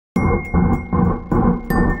Hi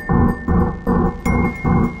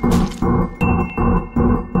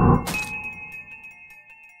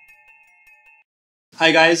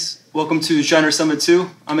guys, welcome to Genre Summit 2.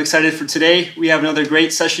 I'm excited for today. We have another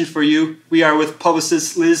great session for you. We are with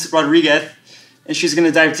publicist Liz Rodriguez, and she's going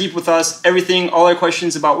to dive deep with us, everything, all our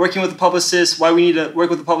questions about working with a publicist, why we need to work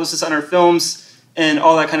with a publicist on our films, and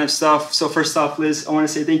all that kind of stuff. So first off, Liz, I want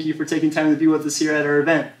to say thank you for taking time to be with us here at our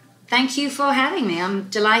event. Thank you for having me. I'm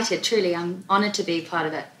delighted, truly. I'm honored to be part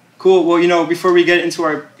of it. Cool. Well, before we get into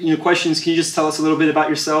our questions, can you just tell us a little bit about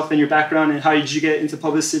yourself and your background and how did you get into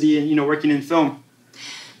publicity and working in film?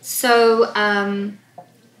 So, I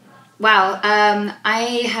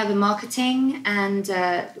have a marketing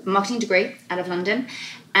degree out of London,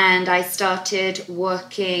 and I started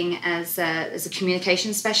working as a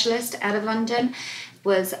communications specialist out of London.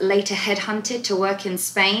 Was later headhunted to work in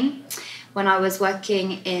Spain. When I was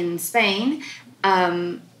working in Spain,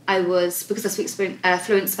 because I speak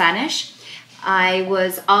fluent Spanish, I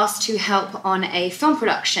was asked to help on a film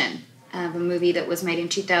production of a movie that was made in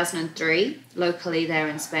 2003 locally there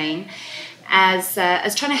in Spain, as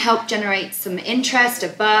trying to help generate some interest, a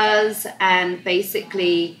buzz, and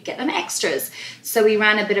basically get them extras. So we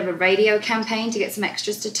ran a bit of a radio campaign to get some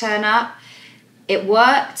extras to turn up. It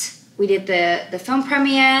worked. We did the film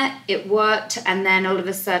premiere, it worked, and then all of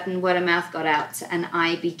a sudden word of mouth got out, and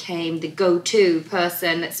I became the go-to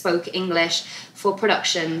person that spoke English for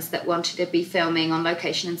productions that wanted to be filming on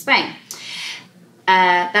location in Spain.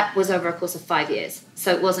 That was over a course of 5 years.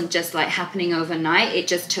 So it wasn't just like happening overnight. It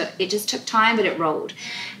just took time, but it rolled.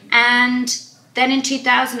 And then in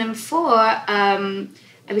 2004,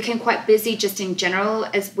 I became quite busy just in general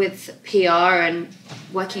as with PR and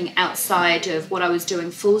working outside of what I was doing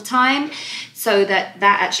full time. So that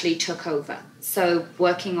actually took over. So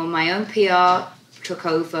working on my own PR took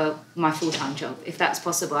over my full-time job, if that's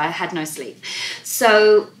possible. I had no sleep.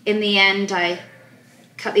 So in the end, I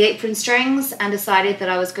cut the apron strings and decided that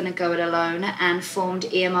I was going to go it alone and formed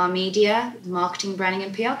EMR Media, marketing, branding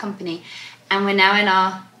and PR company. And we're now in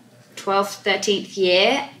our 12th, 13th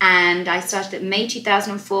year, and I started in May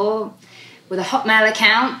 2004 with a Hotmail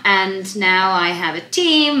account, and now I have a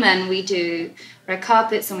team and we do red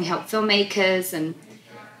carpets and we help filmmakers, and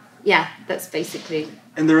yeah, that's basically...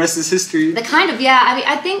 And the rest is history.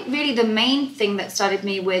 I think really the main thing that started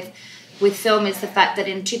me with film is the fact that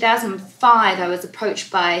in 2005 I was approached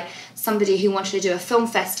by somebody who wanted to do a film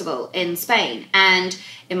festival in Spain, and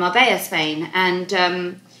in Marbella, Spain,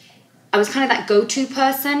 and I was kind of that go-to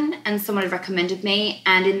person, and someone had recommended me,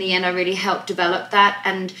 and in the end I really helped develop that.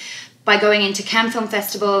 And by going into Cannes Film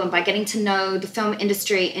Festival and by getting to know the film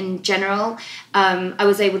industry in general, I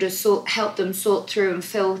was able to help them sort through and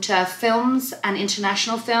filter films and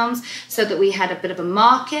international films so that we had a bit of a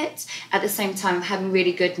market at the same time of having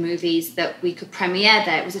really good movies that we could premiere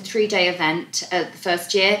there. It was a 3-day event the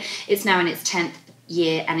first year. It's now in its 10th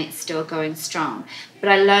year and it's still going strong. But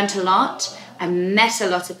I learned a lot. I met a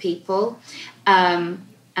lot of people.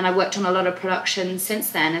 And I worked on a lot of productions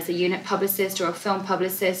since then as a unit publicist or a film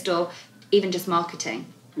publicist or even just marketing.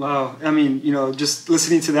 Wow. I mean, just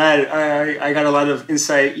listening to that, I got a lot of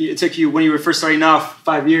insight. It took you, when you were first starting off,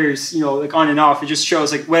 5 years, like on and off. It just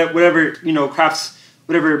shows like whatever, crafts,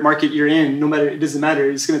 whatever market you're in, no matter, it doesn't matter.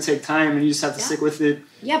 It's going to take time and you just have to stick with it.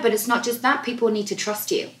 Yeah, but it's not just that. People need to trust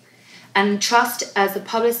you. And trust as a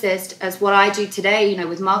publicist, as what I do today,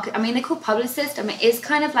 with market. I mean, they call publicist. I mean, it's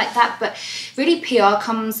kind of like that, but really PR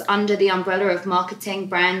comes under the umbrella of marketing,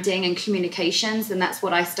 branding, and communications, and that's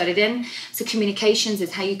what I studied in. So communications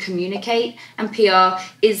is how you communicate, and PR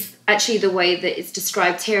is actually the way that it's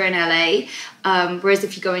described here in LA. Whereas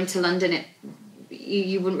if you go into London,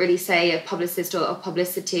 you wouldn't really say a publicist or a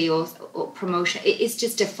publicity or promotion. It's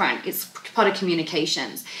just different. It's part of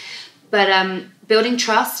communications. But building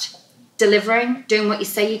trust, delivering, doing what you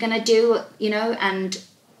say you're going to do,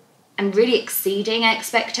 and really exceeding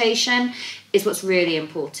expectation is what's really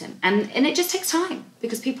important. And it just takes time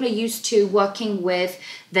because people are used to working with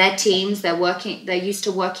their teams. They're used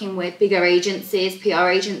to working with bigger agencies, PR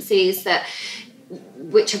agencies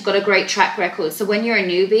which have got a great track record. So when you're a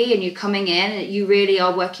newbie and you're coming in, you really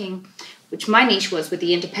are working, which my niche was with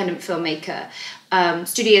the independent filmmaker.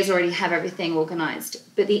 Studios already have everything organized,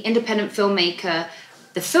 but the independent filmmaker,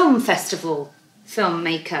 the film festival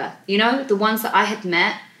filmmaker, the ones that I had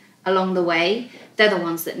met along the way, they're the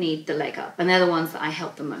ones that need the leg up, and they're the ones that I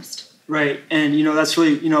help the most. Right, and that's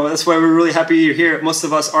really, that's why we're really happy you're here. Most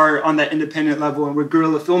of us are on that independent level, and we're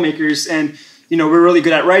guerrilla filmmakers, and we're really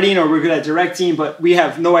good at writing or we're good at directing, but we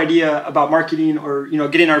have no idea about marketing or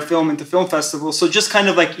getting our film into film festivals. So just kind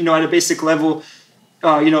of like at a basic level,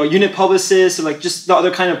 unit publicist or like just the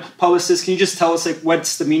other kind of publicist. Can you just tell us like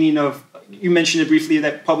what's the meaning of? You mentioned it briefly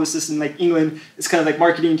that publicists in like England is kind of like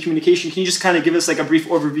marketing and communication. Can you just kind of give us like a brief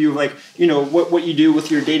overview of like what you do with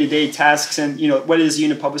your day-to-day tasks and what is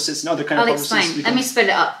unit publicist and other kind of publicists? I'll explain. Let me split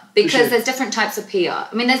it up because there's different types of PR. I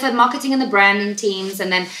mean, there's the marketing and the branding teams,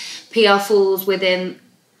 and then PR falls within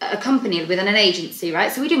a company, within an agency,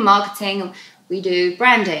 right? So we do marketing, we do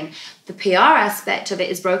branding. The PR aspect of it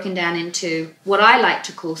is broken down into what I like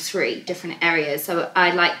to call 3 different areas. So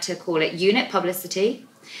I like to call it unit publicity,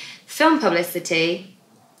 film publicity,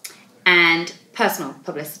 and personal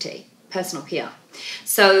publicity, personal PR.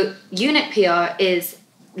 So unit PR is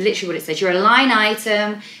literally what it says. You're a line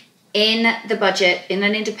item in the budget, in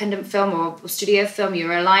an independent film or studio film,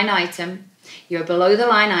 you're a line item, you're below the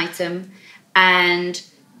line item, and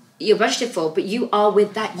you're budgeted for, but you are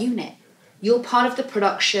with that unit. You're part of the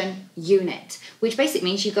production unit, which basically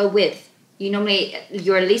means you go with.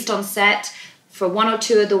 You're at least on set for 1 or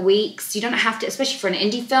 2 of the weeks. You don't have to, especially for an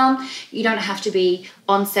indie film, you don't have to be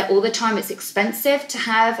on set all the time. It's expensive to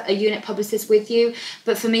have a unit publicist with you.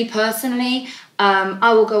 But for me personally,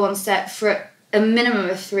 I will go on set for a minimum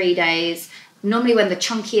of 3 days. Normally when the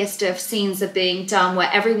chunkiest of scenes are being done, where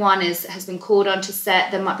everyone has been called onto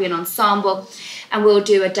set, there might be an ensemble, and we'll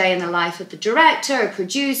do a day in the life of the director, a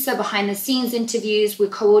producer, behind the scenes interviews. We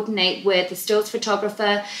coordinate with the stills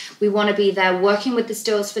photographer. We want to be there working with the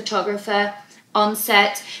stills photographer on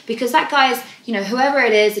set, because that guy is, whoever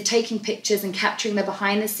it is, are taking pictures and capturing the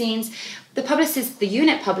behind the scenes. The publicist, the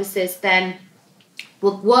unit publicist, then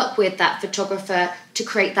will work with that photographer to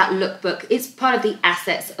create that lookbook. It's part of the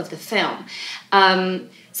assets of the film.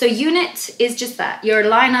 So unit is just that. You're a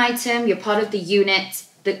line item, you're part of the unit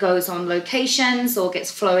that goes on locations or gets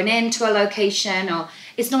flown into a location, or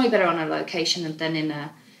it's normally better on a location than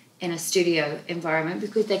in a studio environment,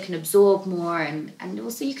 because they can absorb more, and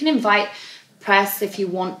also you can invite press if you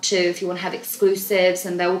want to have exclusives,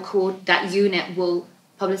 and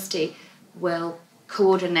publicity will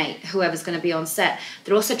coordinate whoever's going to be on set.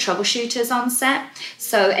 There are also troubleshooters on set,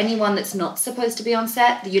 so anyone that's not supposed to be on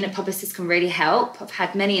set, the unit publicist can really help. I've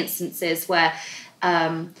had many instances where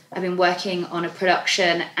I've been working on a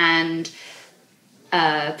production and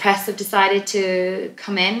press have decided to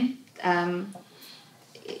come in,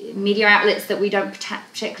 media outlets that we don't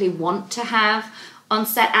particularly want to have on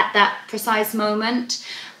set at that precise moment,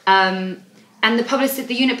 and the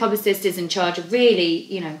unit publicist is in charge of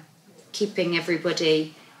really, keeping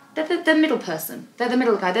everybody. They're the middle person. They're the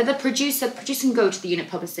middle guy. They're the producer. Producer can go to the unit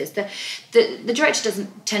publicist. The director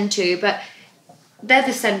doesn't tend to, but they're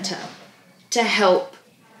the centre to help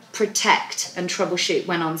protect and troubleshoot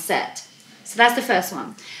when on set. So that's the first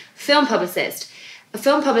one. Film publicist. A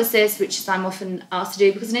film publicist, which I'm often asked to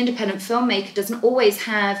do, because an independent filmmaker doesn't always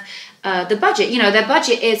have the budget. Their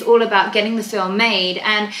budget is all about getting the film made,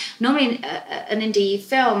 and normally an indie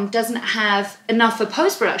film doesn't have enough for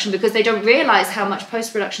post-production, because they don't realise how much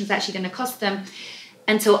post-production is actually going to cost them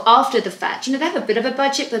until after the fact. They have a bit of a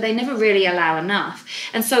budget, but they never really allow enough.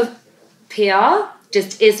 And so PR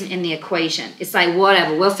just isn't in the equation. It's like,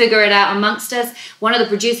 whatever, we'll figure it out amongst us. One of the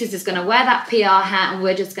producers is going to wear that PR hat, and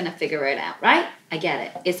we're just going to figure it out, right? I get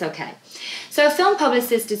it. It's okay. So a film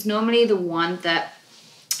publicist is normally the one that,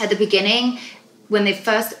 at the beginning, when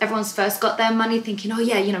everyone's first got their money, thinking, oh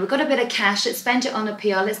yeah, we've got a bit of cash, let's spend it on a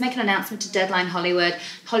PR, let's make an announcement to Deadline Hollywood,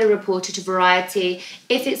 Hollywood Reporter, to Variety,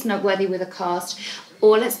 if it's noteworthy with a cast,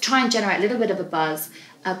 or let's try and generate a little bit of a buzz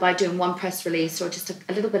by doing one press release, or just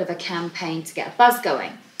a little bit of a campaign to get a buzz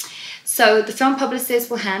going. So the film publicist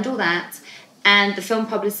will handle that, and the film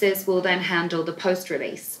publicist will then handle the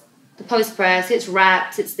post-release. The post-press, it's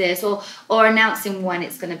wrapped, it's this, or announcing when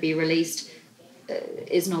it's going to be released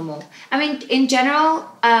is normal. I mean, in general,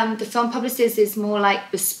 the film publicist is more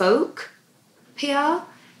like bespoke PR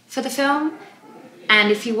for the film.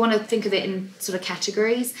 And if you want to think of it in sort of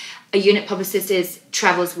categories, a unit publicist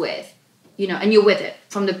travels with, and you're with it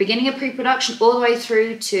from the beginning of pre-production all the way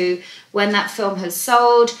through to when that film has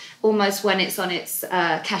sold, almost when it's on its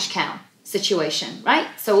cash cow situation, right?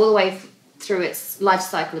 So all the way through its life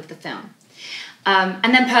cycle of the film.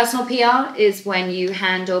 And then personal PR is when you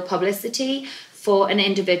handle publicity for an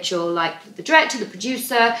individual, like the director, the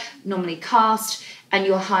producer, normally cast, and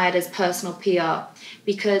you're hired as personal PR.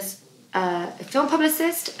 Because a film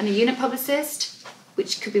publicist and a unit publicist,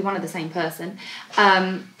 which could be one of the same person,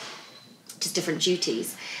 just different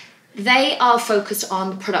duties, they are focused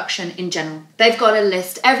on production in general. They've got to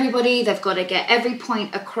list everybody, they've got to get every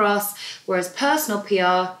point across, whereas personal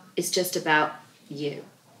PR is just about you.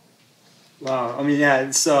 Wow. I mean, yeah,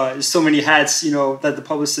 it's there's so many hats, that the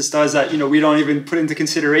publicist does that, we don't even put into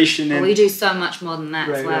consideration. And we do so much more than that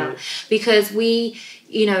as well. Right. Because we,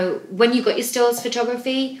 when you've got your stills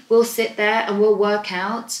photography, we'll sit there and we'll work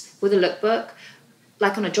out with a lookbook,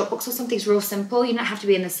 like on a Dropbox or something. It's real simple. You don't have to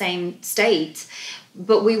be in the same state,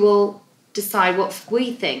 but we will decide what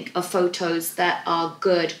we think are photos that are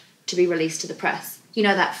good to be released to the press.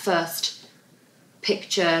 That first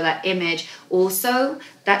picture, that image. Also,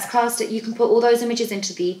 that's cast that you can put all those images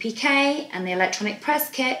into the EPK and the electronic press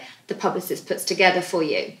kit the publicist puts together for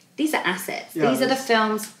you. These are assets. Yeah, These are the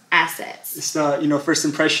film's assets. It's the, first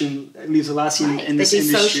impression leaves a lasting in this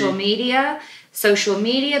industry. They do social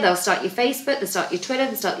media, they'll start your Facebook, they'll start your Twitter,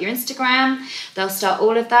 they'll start your Instagram, they'll start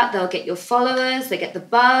all of that, they'll get your followers, they get the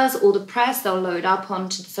buzz, all the press, they'll load up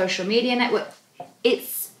onto the social media network.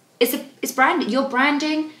 It's branding. You're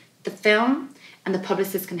branding the film, and the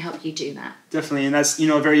publicist can help you do that. Definitely, and that's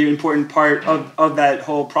a very important part of that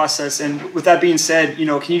whole process. And with that being said,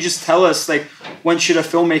 can you just tell us, like, when should a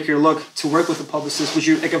filmmaker look to work with a publicist? Would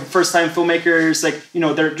you, like, a first-time filmmakers, like,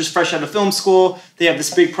 they're just fresh out of film school, they have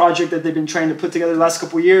this big project that they've been trying to put together the last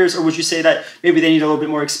couple of years, or would you say that maybe they need a little bit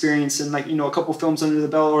more experience and, like, a couple films under the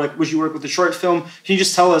belt, or, like, would you work with a short film? Can you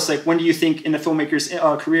just tell us, like, when do you think in a filmmaker's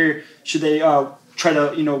career should they try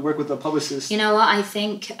to work with a publicist? You know what, I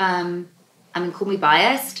think call me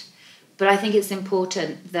biased, but I think it's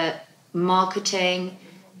important that marketing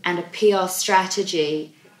and a PR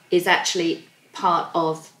strategy is actually part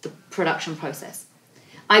of the production process.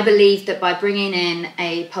 I believe that by bringing in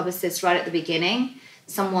a publicist right at the beginning,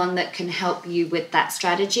 someone that can help you with that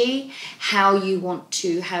strategy, how you want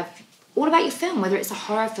to have all about your film, whether it's a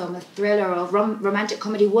horror film, a thriller, or a romantic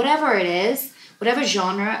comedy, whatever it is, whatever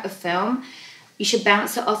genre of film, you should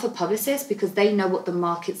bounce it off a publicist because they know what the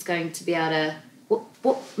market's going to be able to,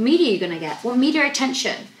 what media you're going to get, what media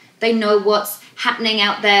attention. They know what's happening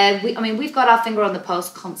out there. We've got our finger on the pulse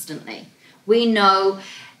constantly. We know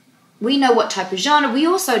what type of genre. We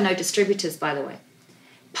also know distributors, by the way.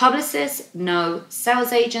 Publicists know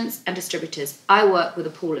sales agents and distributors. I work with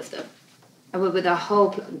a pool of them. I work with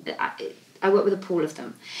a pool of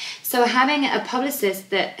them. So having a publicist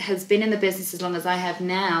that has been in the business as long as I have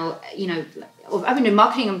now, I've been in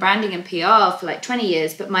marketing and branding and PR for like 20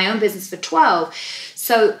 years, but my own business for 12.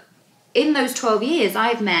 So in those 12 years,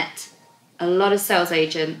 I've met a lot of sales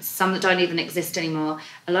agents, some that don't even exist anymore,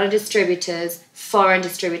 a lot of distributors, foreign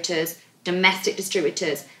distributors, domestic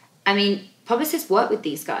distributors. Publicists work with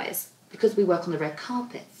these guys because we work on the red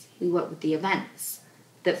carpets. We work with the events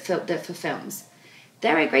that for films.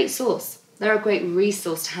 They're a great source. They're a great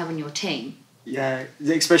resource to have on your team. Yeah,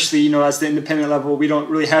 especially, as the independent level, we don't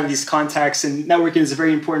really have these contacts, and networking is a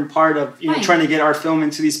very important part of, trying to get our film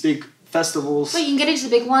into these big festivals. Well, you can get into the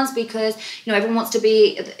big ones because, everyone wants to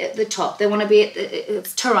be at the top. They want to be at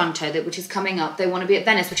Toronto, which is coming up. They want to be at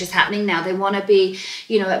Venice, which is happening now. They want to be,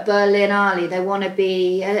 at Berlinale. They want to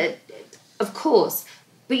be, of course.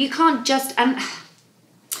 But you can't just, and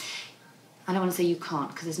I don't want to say you can't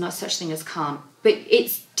because there's no such thing as can't. But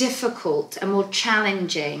it's difficult and more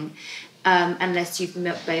challenging unless you've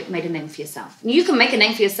made a name for yourself. You can make a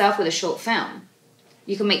name for yourself with a short film.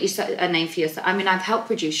 You can make a name for yourself. I've helped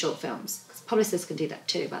produce short films. Publicists can do that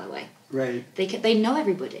too, by the way. Right. They know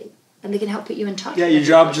everybody, and they can help put you in touch. Yeah, your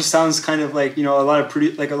job just sounds kind of like a lot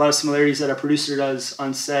of similarities that a producer does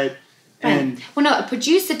on set. And well, no, a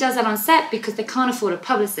producer does that on set because they can't afford a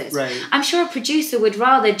publicist. Right. I'm sure a producer would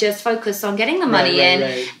rather just focus on getting the money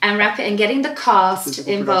in and wrap it and getting the cast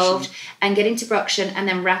physical involved production. And getting to production and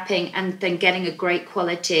then wrapping and then getting a great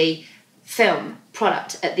quality film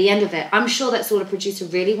product at the end of it. I'm sure that's all a producer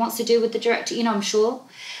really wants to do with the director, I'm sure.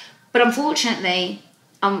 But unfortunately,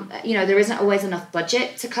 there isn't always enough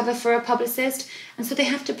budget to cover for a publicist. And so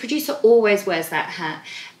producer always wears that hat.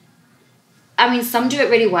 Some do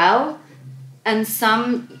it really well. And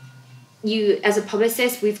some, as a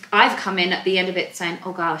publicist, I've come in at the end of it saying,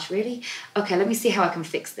 oh gosh, really? Okay, let me see how I can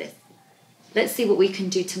fix this. Let's see what we can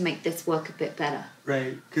do to make this work a bit better.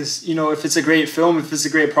 Right, because, if it's a great film, if it's a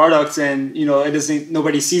great product and,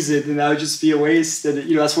 nobody sees it, then that would just be a waste. That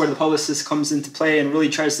that's where the publicist comes into play and really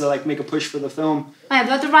tries to, make a push for the film. Yeah,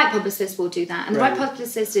 but the right publicist will do that. And the right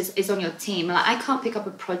publicist is on your team. I can't pick up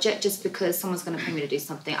a project just because someone's going to pay me to do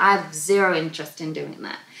something. I have zero interest in doing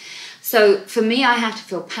that. So for me, I have to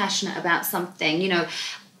feel passionate about something.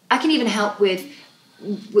 I can even help with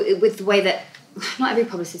the way that not every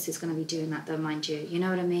publicist is going to be doing that, though, mind you. You know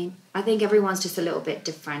what I mean? I think everyone's just a little bit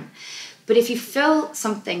different. But if you feel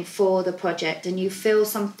something for the project and you feel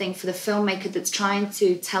something for the filmmaker that's trying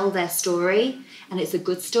to tell their story and it's a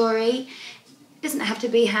good story, It doesn't have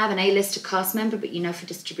to have an A-lister cast member, but for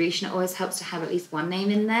distribution, it always helps to have at least one name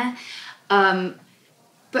in there.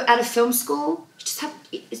 But at a film school, you just have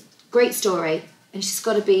it's a great story, and it's just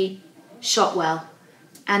got to be shot well.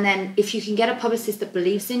 And then if you can get a publicist that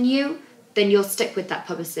believes in you, then you'll stick with that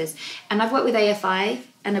publicist. And I've worked with AFI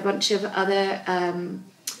and a bunch of other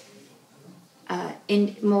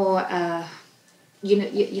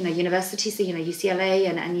universities, so UCLA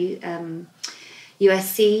and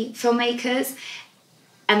USC filmmakers,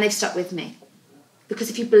 and they've stuck with me. Because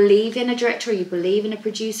if you believe in a director, or you believe in a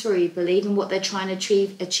producer, or you believe in what they're trying to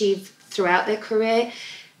achieve throughout their career,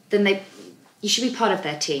 then you should be part of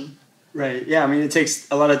their team. Right. Yeah. I mean, it takes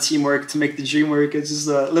a lot of teamwork to make the dream work. It's just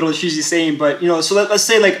a little cheesy saying, but so let's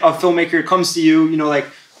say like a filmmaker comes to you,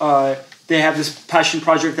 they have this passion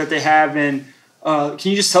project that they have, and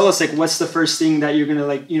can you just tell us like what's the first thing that you're gonna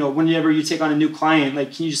whenever you take on a new client,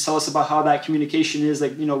 like can you just tell us about how that communication is,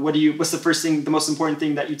 like what's the first thing, the most important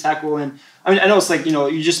thing that you tackle? And I mean, I know it's like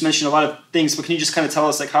you just mentioned a lot of things, but can you just kind of tell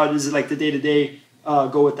us like how does it like the day-to-day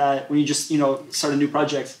go with that when you just start a new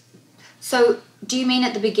project? So do you mean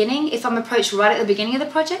at the beginning, if I'm approached right at the beginning of the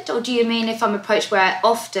project, or do you mean if I'm approached where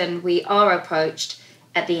often we are approached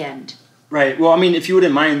at the end? Right. Well, I mean, if you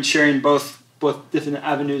wouldn't mind sharing both different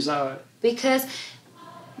avenues. Because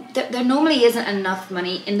there normally isn't enough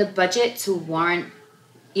money in the budget to warrant,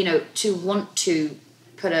 to want to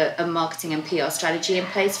put a marketing and PR strategy in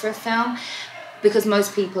place for a film, because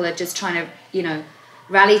most people are just trying to,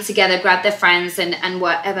 rally together, grab their friends and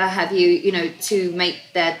whatever have you, to make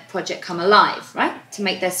their project come alive, right? To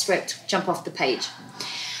make their script jump off the page.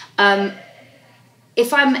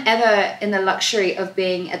 If I'm ever in the luxury of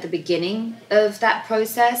being at the beginning of that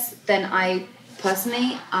process, then I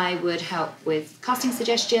would help with casting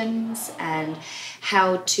suggestions and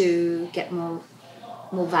how to get more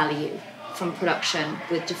value from production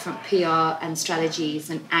with different PR and strategies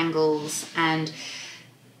and angles. And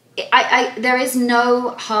there is no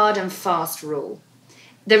hard and fast rule.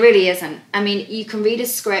 There really isn't. I mean, you can read a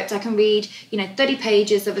script. I can read, 30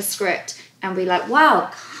 pages of a script and be like,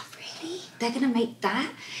 wow, God, really? They're going to make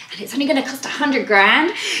that? And it's only going to cost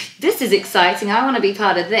 $100,000? This is exciting. I want to be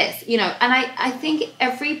part of this. And I think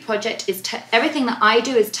every project everything that I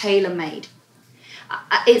do is tailor-made.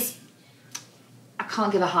 I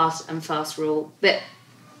can't give a hard and fast rule, but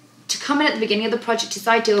to come in at the beginning of the project is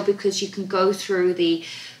ideal because you can go through the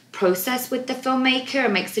process with the filmmaker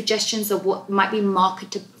and make suggestions of what might be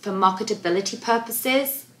for marketability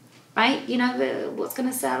purposes, right? What's going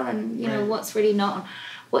to sell and right. What's really not,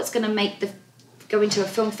 what's going to make go into a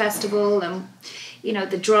film festival, and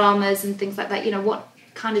the dramas and things like that, what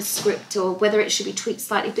kind of script or whether it should be tweaked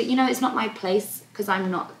slightly, but it's not my place because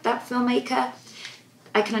I'm not that filmmaker.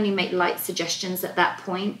 I can only make light suggestions at that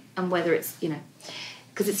point, and whether it's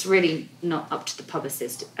because it's really not up to the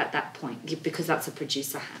publicist at that point, because that's a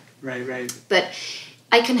producer hat. Right. But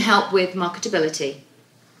I can help with marketability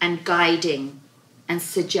and guiding and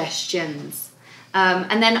suggestions.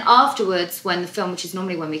 And then afterwards, when the film, which is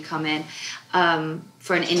normally when we come in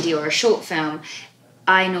for an indie or a short film,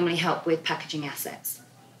 I normally help with packaging assets.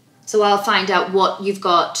 So I'll find out what you've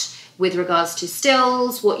got with regards to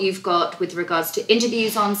stills, what you've got with regards to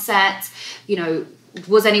interviews on set,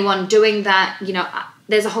 was anyone doing that?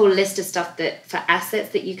 There's a whole list of stuff for assets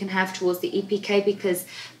that you can have towards the EPK, because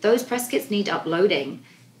those press kits need uploading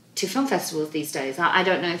to film festivals these days. I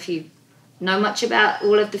don't know if you know much about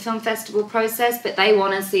all of the film festival process, but they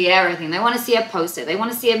want to see everything. They want to see a poster. They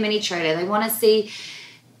want to see a mini trailer. They want to see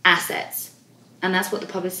assets. And that's what the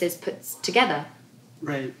publicist puts together.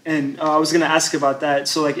 Right. And I was going to ask about that.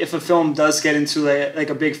 So like if a film does get into like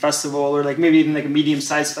a big festival, or like maybe even like a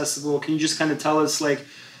medium-sized festival, can you just kind of tell us like,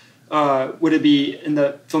 would it be in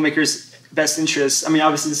the filmmaker's best interest? I mean,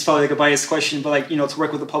 obviously this is probably like a biased question, but like, to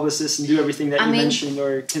work with a publicist and do everything that you mentioned,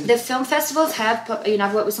 or the film festivals have,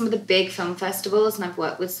 I've worked with some of the big film festivals, and I've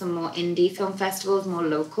worked with some more indie film festivals, more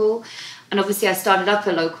local. And obviously I started up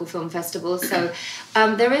a local film festival. So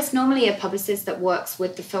there is normally a publicist that works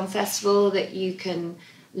with the film festival that you can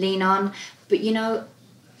lean on. But, I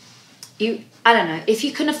don't know, if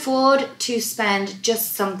you can afford to spend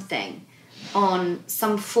just something on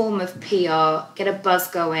some form of PR, get a buzz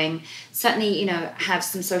going, certainly, have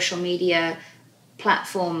some social media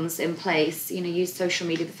platforms in place, use social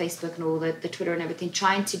media, the Facebook and all the Twitter and everything,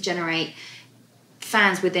 trying to generate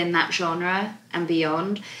fans within that genre and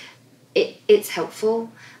beyond. It's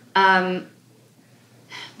helpful. When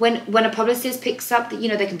a publicist picks up,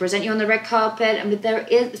 they can present you on the red carpet. I mean,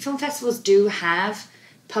 film festivals do have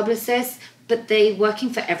publicists, but they're working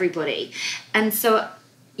for everybody. And so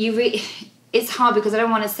it's hard, because I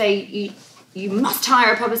don't want to say you must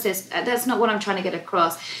hire a publicist. That's not what I'm trying to get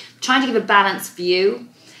across. I'm trying to give a balanced view,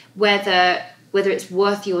 whether it's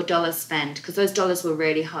worth your dollars spent, because those dollars were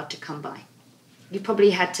really hard to come by. You probably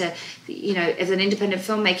had to, as an independent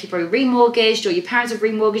filmmaker, you probably remortgaged, or your parents have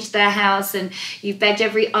remortgaged their house, and you've begged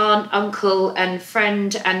every aunt, uncle, and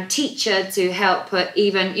friend and teacher to help put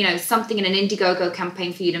even, something in an Indiegogo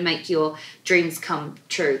campaign for you to make your dreams come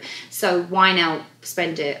true. So why now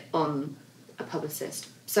spend it on a publicist?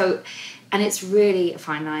 So, and it's really a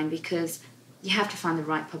fine line, because you have to find the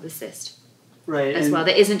right publicist. Right. As well,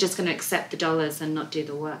 that isn't just going to accept the dollars and not do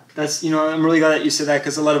the work. That's, I'm really glad that you said that,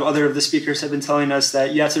 because a lot of the speakers have been telling us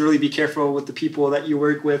that you have to really be careful with the people that you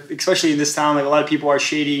work with, especially in this town. Like, a lot of people are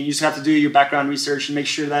shady. You just have to do your background research and make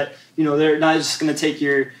sure that, they're not just going to take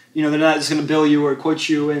your, they're not just going to bill you or quote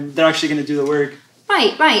you, and they're actually going to do the work.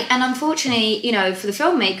 Right. And unfortunately, for the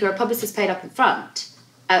filmmaker, a publicist paid up in front.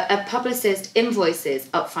 A publicist invoices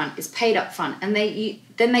up front, is paid up front. And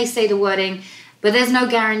then they say the wording, but there's no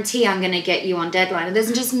guarantee I'm going to get you on deadline. And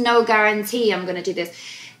there's just no guarantee I'm going to do this.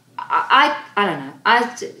 I don't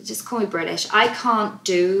know. Just call me British. I can't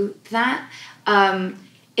do that.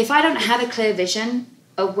 If I don't have a clear vision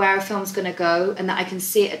of where a film's going to go, and that I can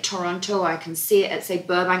see it at Toronto, or I can see it at, say,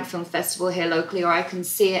 Burbank Film Festival here locally, or I can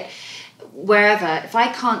see it wherever, if I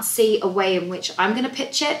can't see a way in which I'm going to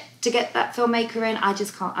pitch it to get that filmmaker in, I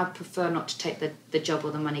just can't. I prefer not to take the job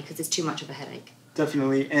or the money, because it's too much of a headache.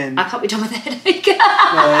 Definitely. And I can't be done with a headache.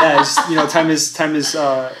 time is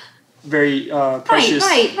very precious.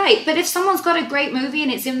 Right. But if someone's got a great movie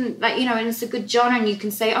and it's in, and it's a good genre, and you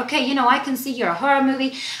can say, okay, I can see you're a horror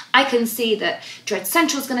movie. I can see that Dread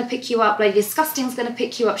Central's going to pick you up. Bloody Disgusting's going to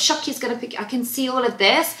pick you up. Shock-You's going to pick you up. I can see all of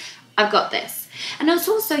this. I've got this. And it's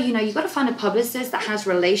also, you've got to find a publicist that has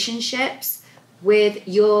relationships with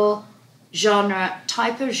your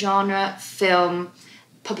type of genre film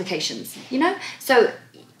publications, So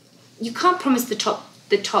you can't promise the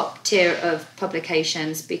top tier of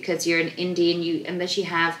publications, because you're an indie, and unless you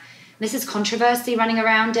have, this is controversy running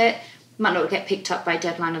around it, might not get picked up by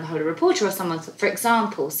Deadline or The Hollywood Reporter or someone, for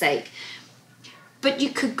example's sake. But you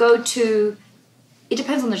could go to, it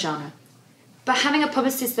depends on the genre. But having a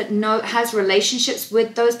publicist that has relationships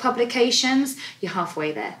with those publications, you're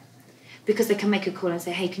halfway there. Because they can make a call and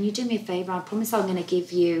say, hey, can you do me a favor? I promise I'm going to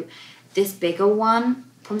give you this bigger one.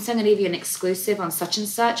 I promise I'm going to give you an exclusive on such and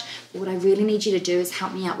such. But what I really need you to do is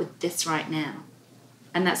help me out with this right now.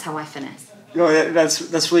 And that's how I finesse.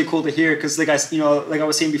 That's really cool to hear, because like I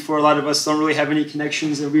was saying before, a lot of us don't really have any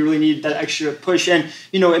connections, and we really need that extra push. And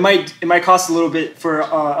it might cost a little bit for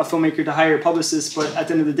a filmmaker to hire a publicist, but at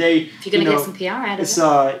the end of the day, if you're going to get some PR out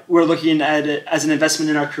of it, we're looking at it as an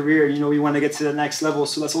investment in our career. We want to get to the next level,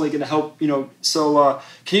 so that's only going to help. So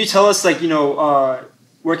can you tell us,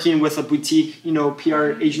 working with a boutique,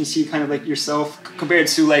 PR agency, kind of like yourself, compared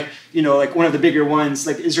to like one of the bigger ones,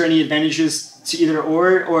 is there any advantages to either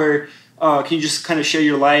or can you just kind of share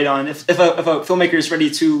your light on if a filmmaker is ready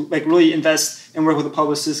to really invest and work with a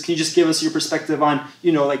publicist? Can you just give us your perspective on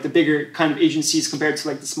the bigger kind of agencies compared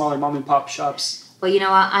to the smaller mom and pop shops? Well,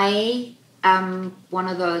 I am one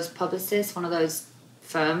of those publicists, one of those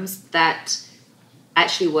firms that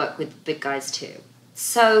actually work with big guys too.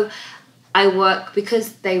 So I work,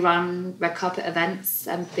 because they run red carpet events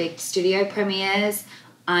and big studio premieres,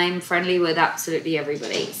 I'm friendly with absolutely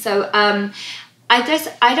everybody. So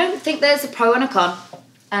I don't think there's a pro and a con,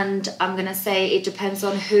 and I'm going to say it depends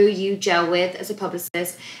on who you gel with as a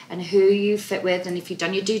publicist and who you fit with, and if you've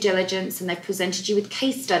done your due diligence and they've presented you with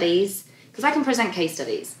case studies, because I can present case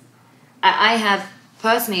studies. I have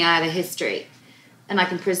a history, and I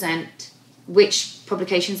can present which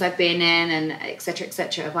publications I've been in and et cetera,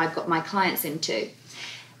 if I've got my clients into.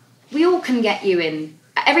 We all can get you in.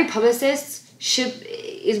 Every publicist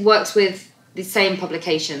works with the same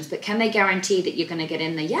publications, but can they guarantee that you're going to get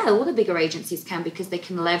in there? Yeah, all the bigger agencies can, because they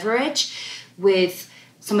can leverage with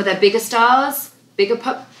some of their bigger stars, bigger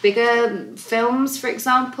films, for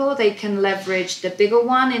example. They can leverage the bigger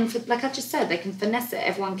one, and like I just said, they can finesse it.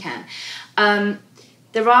 Everyone can.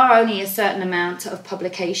 There are only a certain amount of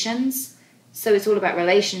publications, so it's all about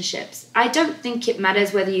relationships. I don't think it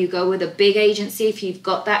matters whether you go with a big agency if you've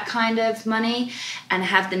got that kind of money and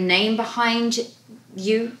have the name behind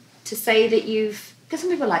you to say that because some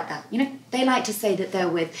people like that, they like to say that they're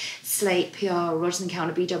with Slate, PR, Rogers &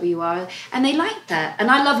 Counter, BWR, and they like that.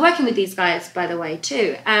 And I love working with these guys, by the way,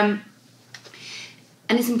 too. And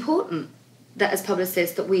it's important that as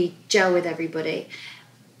publicists that we gel with everybody.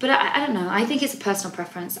 But I don't know. I think it's a personal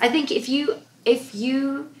preference. I think if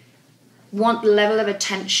you want the level of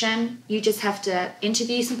attention, you just have to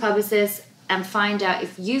interview some publicists and find out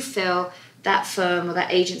if you feel that firm or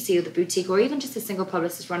that agency or the boutique or even just a single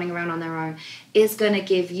publicist running around on their own is going to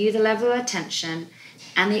give you the level of attention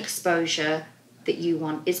and the exposure that you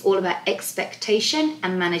want. It's all about expectation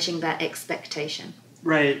and managing that expectation.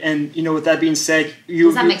 Right. And, with that being said,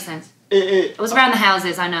 does that make sense? It was around the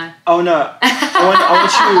houses, I know. Oh, no.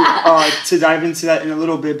 I want you to dive into that in a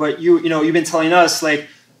little bit, but you've been telling us, like,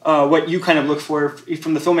 what you kind of look for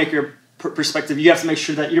from the filmmaker perspective. You have to make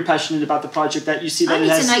sure that you're passionate about the project, that you see that I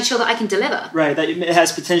need to make sure that I can deliver. Right, that it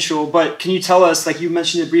has potential. But can you tell us, like you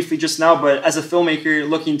mentioned it briefly just now, but as a filmmaker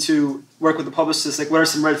looking to work with a publicist, like what are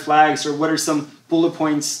some red flags or what are some bullet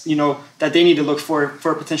points, that they need to look for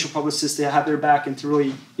a potential publicist to have their back and to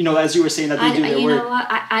really, as you were saying, that they do their work? You know what?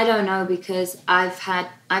 I don't know, because I've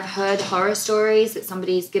heard horror stories that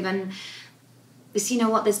somebody's given. But you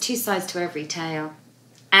know what? There's two sides to every tale.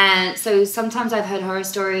 And so sometimes I've heard horror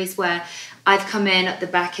stories where I've come in at the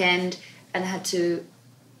back end and had to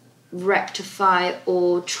rectify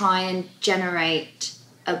or try and generate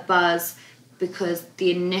a buzz because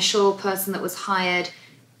the initial person that was hired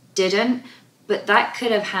didn't. But that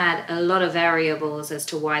could have had a lot of variables as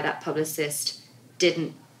to why that publicist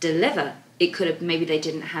didn't deliver. It could have, maybe they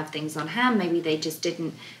didn't have things on hand, maybe they just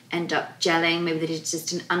didn't end up gelling, maybe they just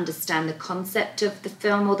didn't understand the concept of the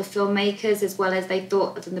film or the filmmakers as well as they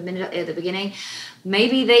thought at the beginning.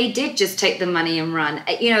 Maybe they did just take the money and run.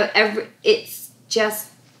 It's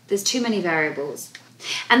just, there's too many variables.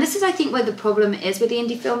 And this is, I think, where the problem is with the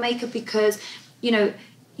indie filmmaker, because, you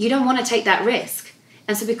don't want to take that risk.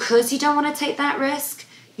 And so because you don't want to take that risk,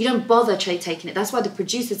 you don't bother taking it. That's why the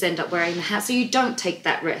producers end up wearing the hat, so you don't take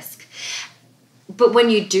that risk. But when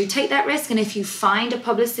you do take that risk, and if you find a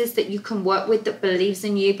publicist that you can work with that believes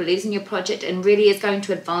in you, believes in your project, and really is going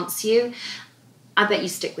to advance you, I bet you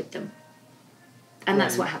stick with them. And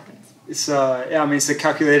that's what happens. It's it's a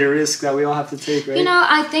calculated risk that we all have to take, right?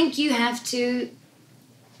 I think you have to.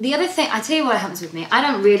 The other thing, I tell you what happens with me. I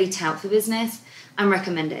don't really tout for business. I'm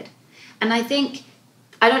recommended. And I think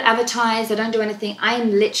I don't advertise, I don't do anything. I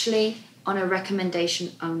am literally on a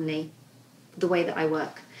recommendation only, the way that I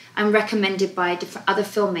work. I'm recommended by different other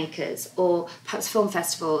filmmakers or perhaps film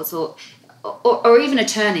festivals or even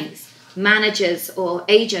attorneys, managers or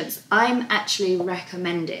agents. I'm actually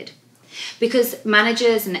recommended because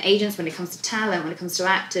managers and agents, when it comes to talent, when it comes to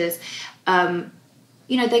actors,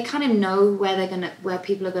 they kind of know where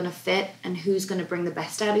people are gonna fit and who's gonna bring the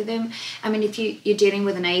best out of them. I mean, if you're dealing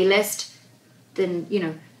with an A-list, then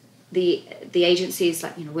the agencies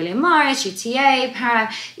like William Morris, UTA,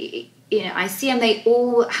 Paramount. ICM, they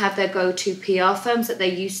all have their go-to PR firms that they're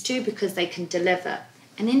used to because they can deliver.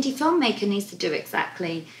 An indie filmmaker needs to do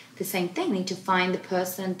exactly the same thing. They need to find the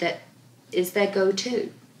person that is their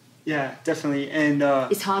go-to. Yeah, definitely. And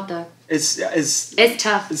it's hard though. It's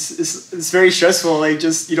tough. It's very stressful. Like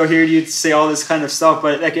just hearing you say all this kind of stuff,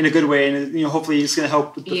 but like in a good way, and hopefully it's gonna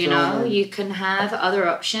help with the film. You can have other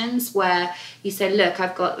options where you say, look,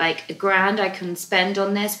 I've got like $1,000 I can spend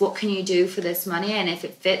on this. What can you do for this money? And if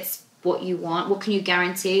it fits what you want, what can you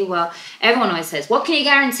guarantee? Well, everyone always says, what can you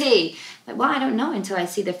guarantee? Like, well, I don't know until I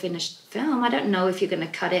see the finished film. I don't know if you're going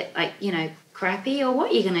to cut it like, crappy or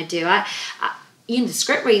what you're going to do. The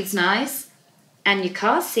script reads nice and your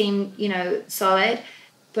cast seem, solid,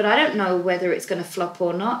 but I don't know whether it's going to flop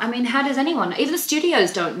or not. I mean, how does anyone know? Even the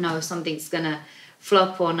studios don't know if something's going to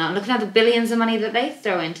flop or not. Look at the billions of money that they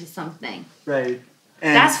throw into something. Right.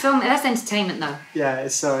 And that's entertainment though. Yeah,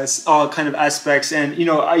 it's all kind of aspects. And,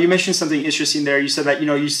 you mentioned something interesting there. You said that,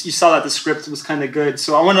 you saw that the script was kind of good.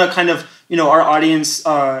 So I want to kind of, our audience,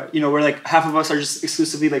 we're like half of us are just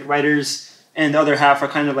exclusively like writers and the other half are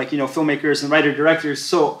kind of like, filmmakers and writer-directors.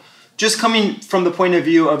 So just coming from the point of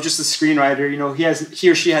view of just a screenwriter, he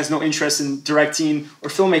or she has no interest in directing or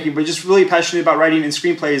filmmaking, but just really passionate about writing and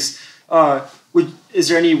screenplays. Is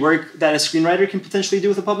there any work that a screenwriter can potentially do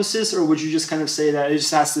with a publicist, or would you just kind of say that it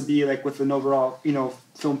just has to be like with an overall,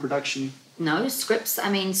 film production? No, scripts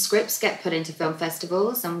get put into film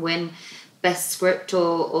festivals and win best script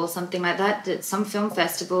or something like that. Some film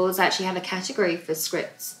festivals actually have a category for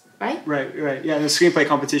scripts, right? Right. Yeah, the screenplay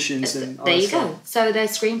competitions and all that. There you go. So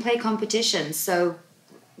there's screenplay competitions. So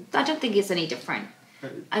I don't think it's any different.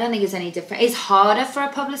 Right. I don't think it's any different. It's harder for a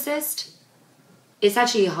publicist. It's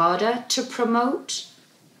actually harder to promote.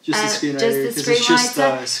 Just the screenwriter, because it's just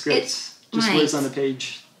scripts, words on the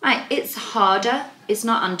page. Right, it's harder. It's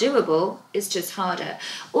not undoable. It's just harder.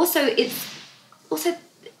 Also, if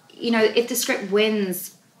the script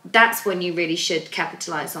wins, that's when you really should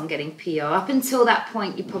capitalize on getting PR. Up until that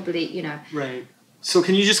point, you probably, Right. So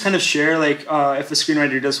can you just kind of share, like, if a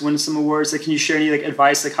screenwriter does win some awards, like, can you share any, like,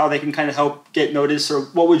 advice, like, how they can kind of help get noticed, or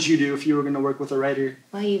what would you do if you were going to work with a writer?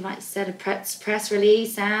 Well, you might set a press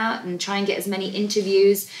release out and try and get as many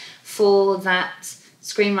interviews for that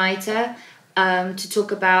screenwriter to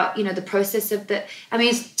talk about, you know, the process of the... I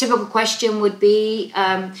mean, a typical question would be,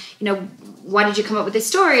 you know, why did you come up with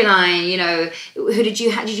this storyline? You know, who did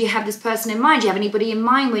you have this person in mind? Do you have anybody in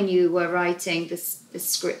mind when you were writing this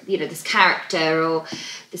script, you know, this character or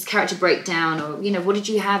this character breakdown, or, you know, what did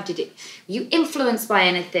you have? Were you influenced by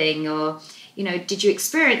anything, or, you know, did you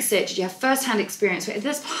experience it? Did you have first-hand experience?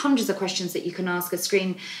 There's hundreds of questions that you can ask a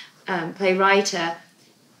screenplay writer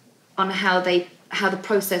on how the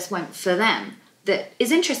process went for them that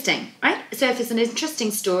is interesting, right? So if it's an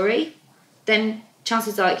interesting story, then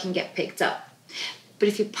chances are it can get picked up. But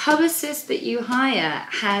if your publicist that you hire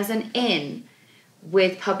has an in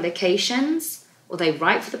with publications, or they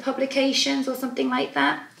write for the publications or something like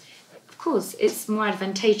that, of course, it's more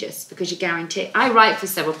advantageous because you guarantee... I write for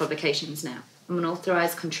several publications now. I'm an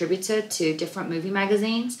authorized contributor to different movie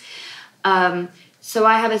magazines. So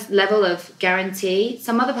I have a level of guarantee.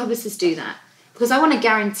 Some other publicists do that because I want to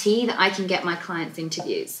guarantee that I can get my clients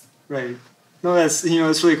interviews. Right. No, that's, you know,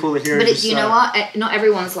 it's really cool to hear. But you know what? Not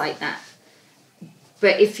everyone's like that.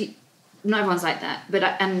 But not everyone's like that. But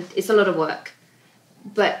and it's a lot of work.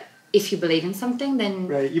 But if you believe in something, then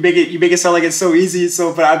right. You make it sound like it's so easy.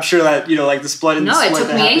 So, but I'm sure that, you know, like the blood and the sweat. No, it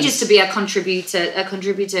took me ages to be a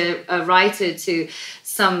writer to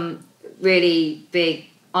some really big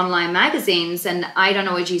online magazines, and I don't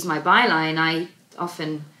always use my byline. I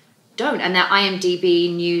often don't, and they're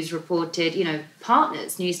IMDb news reported, you know,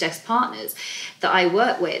 partners, news desk partners that I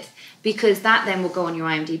work with, because that then will go on your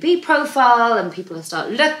IMDb profile, and people will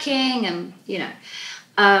start looking, and you know,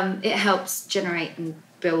 it helps generate and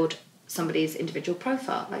build somebody's individual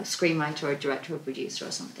profile, like a screenwriter or a director or producer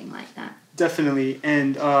or something like that. Definitely,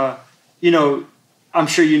 and you know, I'm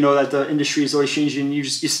sure you know that the industry is always changing.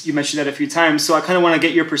 You mentioned that a few times, so I kind of want to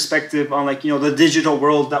get your perspective on, like, you know, the digital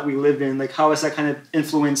world that we live in. Like, how has that kind of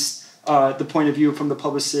influenced the point of view from the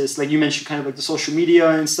publicist? Like, you mentioned kind of like the social media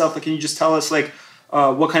and stuff. Like, can you just tell us, like,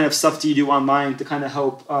 what kind of stuff do you do online to kind of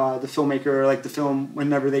help the filmmaker or like the film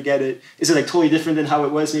whenever they get it? Is it like totally different than how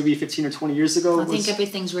it was maybe 15 or 20 years ago? I think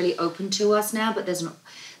everything's really open to us now, but there's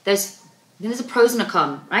a pros and a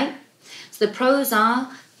con, right? So the pros are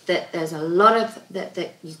that there's a lot of that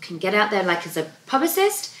you can get out there. Like, as a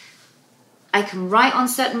publicist, I can write on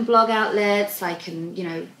certain blog outlets. I can, you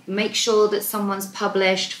know, make sure that someone's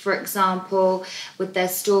published, for example, with their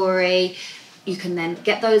story. You can then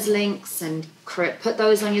get those links and put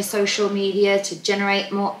those on your social media to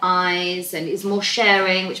generate more eyes, and it's more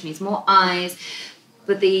sharing, which means more eyes.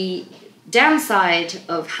 But the downside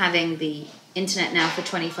of having the internet now for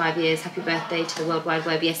 25 years, happy birthday to the World Wide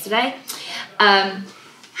Web yesterday,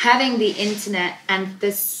 having the internet, and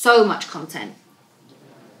there's so much content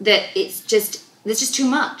that there's just too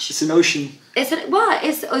much. It's an ocean.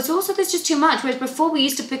 It's also, there's just too much. Whereas before we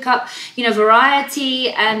used to pick up, you know, Variety,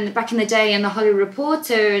 and back in the day, and the Hollywood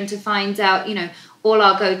Reporter, and to find out, you know, all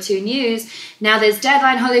our go-to news. Now there's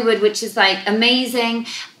Deadline Hollywood, which is like amazing.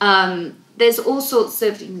 There's all sorts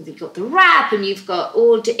of, you know, you've got The Wrap, and you've got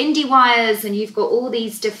all the IndieWires, and you've got all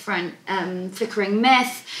these different Flickering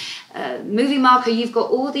Myth, Movie Marker. You've got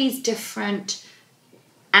all these different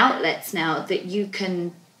outlets now that you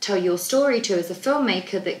can tell your story to as a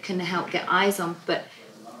filmmaker that can help get eyes on. But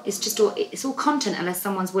it's all content unless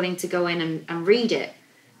someone's willing to go in and read it.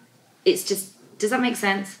 It's just, does that make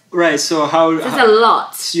sense? Right. So there's a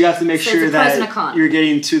lot. So you have to make sure that you're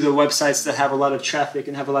getting to the websites that have a lot of traffic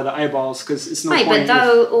and have a lot of eyeballs, because it's no point. Right,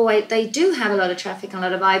 but they do have a lot of traffic and a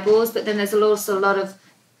lot of eyeballs, but then there's also a lot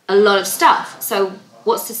of stuff. So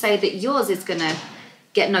what's to say that yours is going to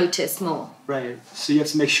get noticed more? Right. So you have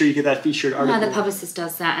to make sure you get that featured article. No, the publicist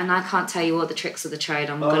does that, and I can't tell you all the tricks of the trade.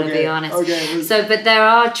 I'm going to be honest. Okay. So, but there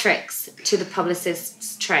are tricks to the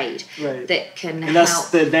publicist's trade that can help. And that's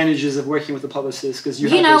the advantages of working with a publicist, because we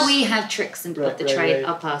have tricks of the trade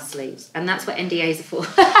up our sleeves, and that's what NDAs are for.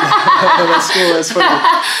 That's cool. That's funny.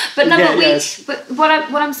 But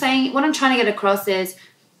what I'm saying, what I'm trying to get across is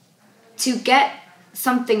to get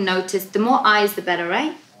something noticed. The more eyes, the better,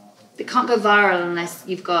 right? It can't go viral unless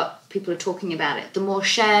you've got people are talking about it. The more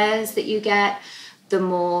shares that you get, the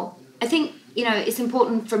more... I think, you know, it's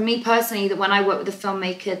important for me personally that when I work with a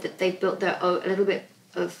filmmaker that they've built a little bit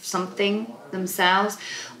of something themselves.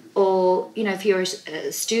 Or, you know, if you're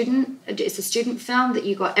a student, it's a student film, that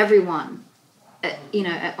you got everyone,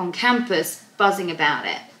 on campus buzzing about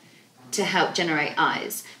it to help generate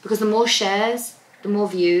eyes. Because the more shares, the more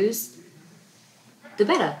views, the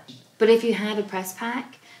better. But if you have a press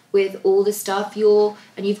pack with all the stuff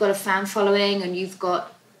and you've got a fan following and you've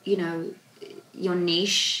got, you know, your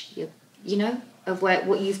niche, you know, of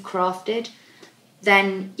what you've crafted,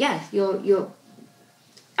 then yeah, you're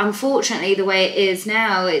unfortunately the way it is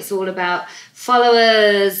now, it's all about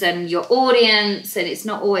followers and your audience, and it's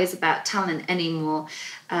not always about talent anymore.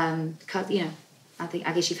 Because, you know,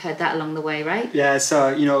 I guess you've heard that along the way, right? Yeah, it's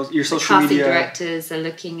you know, your social casting media directors are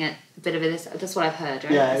looking at a bit of this. That's what I've heard,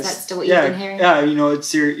 right? Yeah, is that still what you've been hearing? Yeah, you know,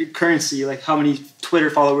 it's your currency, like how many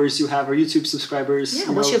Twitter followers you have or YouTube subscribers.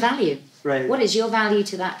 Yeah, what's your value? Right. What is your value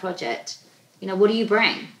to that project? You know, what do you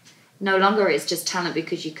bring? No longer it's just talent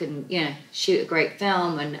because you can, you know, shoot a great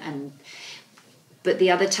film but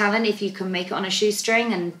the other talent, if you can make it on a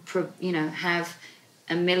shoestring and, you know, have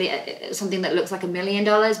something that looks like $1 million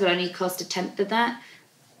but only cost a tenth of that,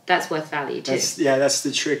 that's worth value too. That's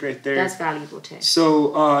the trick right there. That's valuable too.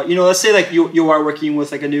 So, you know, let's say like you are working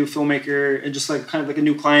with like a new filmmaker and just like kind of like a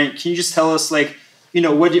new client. Can you just tell us like, you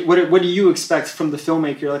know, what do you expect from the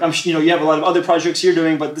filmmaker? Like, you know, you have a lot of other projects you're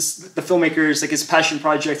doing, but the filmmaker is like his passion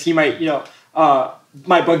project. He might, you know,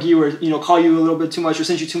 might bug you or, you know, call you a little bit too much or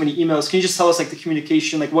send you too many emails. Can you just tell us like the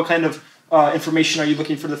communication, like what kind of information are you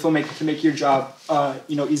looking for the filmmaker to make your job,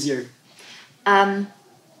 you know, easier? I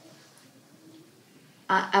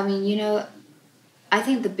mean, you know, I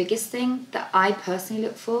think the biggest thing that I personally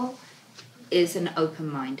look for is an open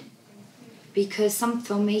mind, because some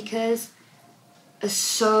filmmakers are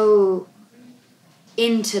so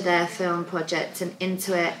into their film projects and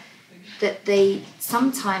into it that they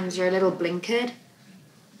sometimes are a little blinkered,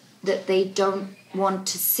 that they don't want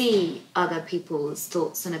to see other people's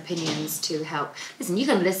thoughts and opinions to help. Listen, you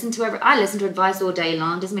can listen to I listen to advice all day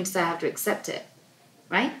long, doesn't mean to say I have to accept it,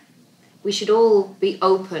 right? We should all be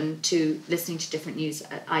open to listening to different news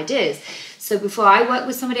ideas. So before I work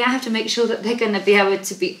with somebody, I have to make sure that they're going to be able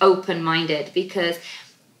to be open-minded, because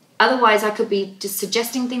otherwise I could be just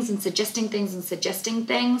suggesting things, and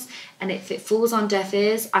if it falls on deaf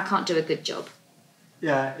ears, I can't do a good job.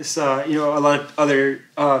 Yeah, it's you know, a lot of other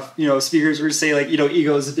you know, speakers would say like, you know,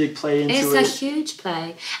 ego is a big play into it. It's a huge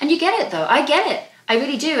play, and you get it though. I get it. I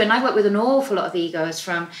really do, and I work with an awful lot of egos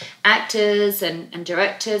from actors and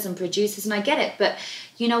directors and producers, and I get it. But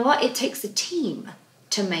you know what? It takes a team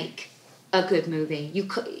to make a good movie. You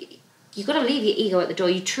got to leave your ego at the door.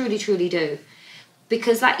 You truly, truly do,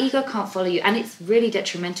 because that ego can't follow you, and it's really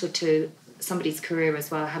detrimental to somebody's career as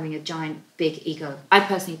well, having a giant, big ego. I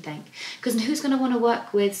personally think, because who's going to want to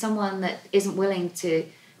work with someone that isn't willing to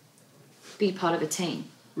be part of a team?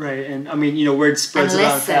 Right, and I mean, you know, word spreads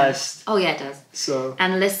around fast. Oh yeah, it does. So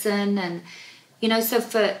and listen, and you know, so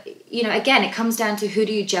for, you know, again, it comes down to who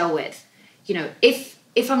do you gel with. You know, if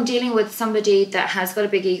I'm dealing with somebody that has got a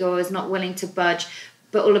big ego, is not willing to budge,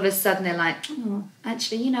 but all of a sudden they're like, oh,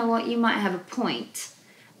 actually, you know what, you might have a point.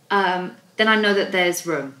 Then I know that there's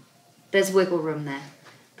wiggle room there.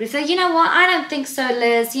 But if they, you know what, I don't think so,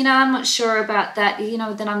 Liz. You know, I'm not sure about that. You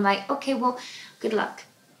know, then I'm like, okay, well, good luck.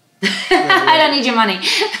 I don't need your money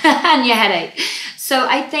and your headache. So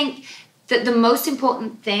I think that the most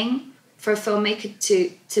important thing for a filmmaker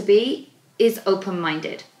to be is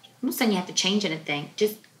open-minded. I'm not saying you have to change anything,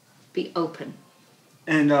 just be open.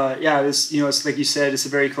 And yeah, it's, you know, it's like you said, it's a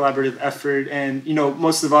very collaborative effort, and you know,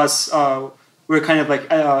 most of us we're kind of like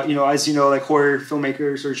you know, as you know, like horror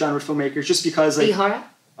filmmakers or genre filmmakers, just because like horror.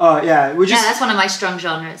 Yeah, we just, yeah, that's one of my strong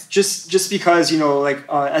genres. Just because, you know, like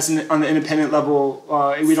on the independent level,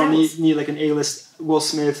 we don't need like an A-list Will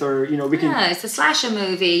Smith, or you know, we can. No, it's a slasher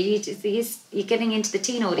movie. You're getting into the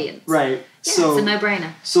teen audience. Right. Yeah, so it's a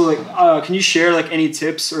no-brainer. So like, can you share like any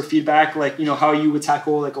tips or feedback, like, you know, how you would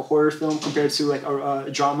tackle like a horror film compared to like a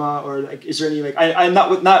drama, or like, is there any like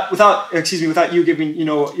without you giving, you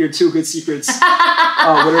know, your two good secrets?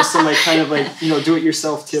 What are some like kind of like, you know,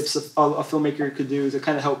 do-it-yourself tips a filmmaker could do to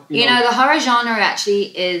kind of help? You know, the horror genre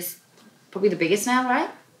actually is probably the biggest now, right?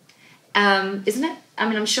 Isn't it? I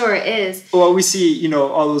mean, I'm sure it is. Well, we see, you know,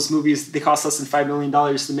 all those movies, they cost less than $5 million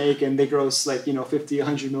to make, and they gross like, you know, $50,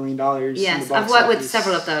 $100 million. Yes, I've worked with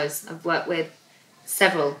several of those. I've worked with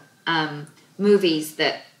several movies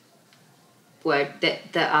that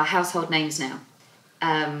are household names now,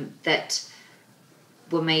 that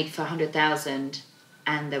were made for 100,000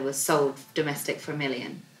 and they were sold domestic for $1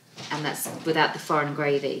 million. And that's without the foreign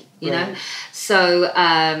gravy, you know? So,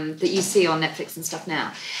 that you see on Netflix and stuff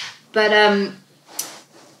now. But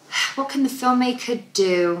what can the filmmaker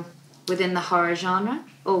do within the horror genre,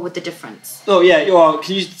 or with the difference? Oh, yeah. Well,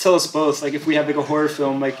 can you tell us both? Like, if we have like a horror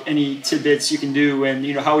film, like any tidbits you can do, and,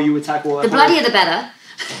 you know, how you would tackle the bloodier the better.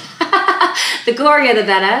 The gorier the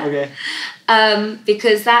better. Okay.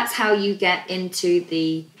 Because that's how you get into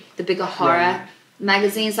the the bigger horror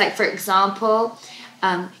magazines. Like, for example,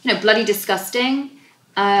 Bloody Disgusting.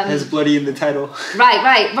 Has bloody in the title.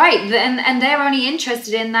 Right. And they're only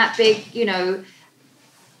interested in that big,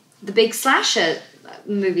 the big slasher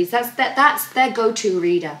movies. That's their go-to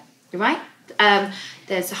reader, right?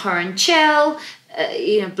 There's Horror and Chill,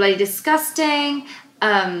 Bloody Disgusting,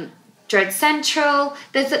 Dread Central.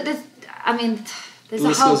 There's a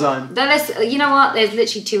list goes on. The list, you know what? There's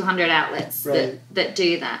literally 200 outlets that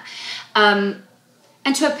do that.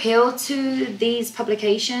 And to appeal to these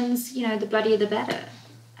publications, the bloodier the better.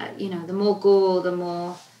 The more gore,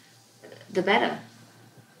 the better.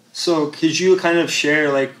 So could you kind of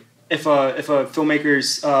share, like, if a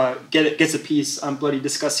filmmaker's gets a piece on Bloody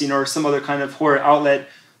Disgusting or some other kind of horror outlet,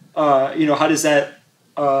 how does that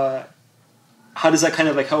kind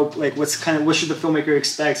of like help? Like, what should the filmmaker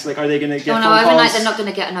expect? Like, are they going to get phone calls? Overnight they're not going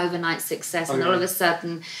to get an overnight success, and all of a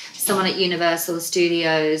sudden, someone at Universal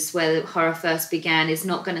Studios, where horror first began, is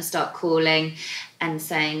not going to start calling and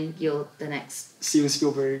saying you're the next Steven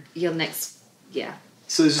Spielberg. You're next, yeah.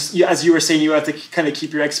 So it's just, as you were saying, you have to kind of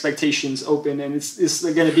keep your expectations open, and it's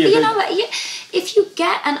going to be if you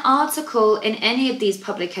get an article in any of these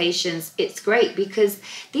publications, it's great, because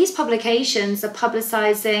these publications are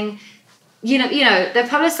publicizing, they're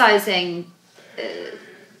publicizing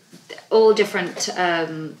all different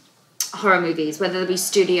horror movies, whether they be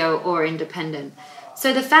studio or independent.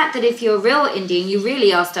 So the fact that if you're a real indie and you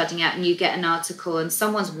really are starting out and you get an article and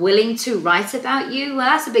someone's willing to write about you, well,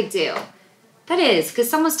 that's a big deal. That is, because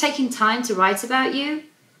someone's taking time to write about you,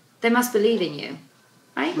 they must believe in you,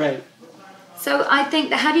 right? Right. So I think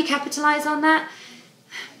that, how do you capitalize on that?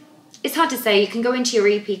 It's hard to say. You can go into your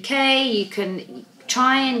EPK, you can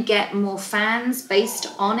try and get more fans based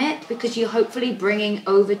on it, because you're hopefully bringing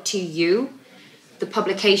over to you the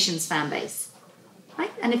publication's fan base,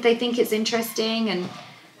 right? And if they think it's interesting, and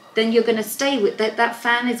then you're going to stay with that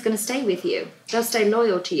fan is going to stay with you. They'll stay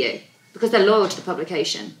loyal to you because they're loyal to the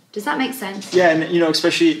publication. Does that make sense? Yeah, and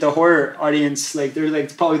especially the horror audience, like, they're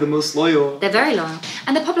like probably the most loyal. They're very loyal,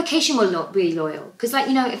 and the publication will be loyal, because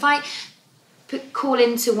if I call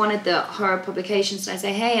into one of the horror publications and I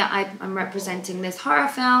say, hey, I'm representing this horror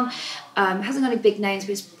film, hasn't got any big names,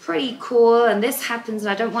 but it's pretty cool, and this happens,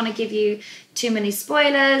 and I don't want to give you too many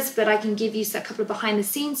spoilers, but I can give you a couple of behind the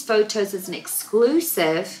scenes photos as an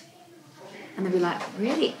exclusive. And they'll be like,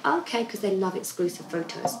 really? Okay, because they love exclusive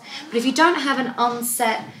photos. But if you don't have an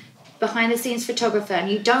on-set behind-the-scenes photographer,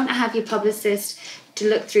 and you don't have your publicist to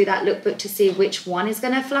look through that lookbook to see which one is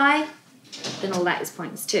going to fly, then all that is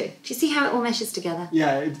pointless too. Do you see how it all meshes together?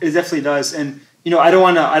 Yeah, it definitely does. And I don't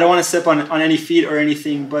want to step on any feet or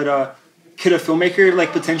anything, but could a filmmaker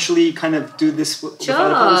like potentially kind of do this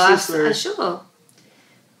without a publicist? Sure.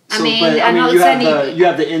 So, I'm not saying you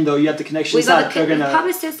have the in though, you have the connections. The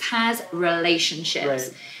publicist has relationships,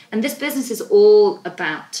 right. And this business is all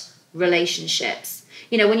about relationships.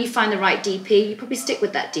 When you find the right DP, you probably stick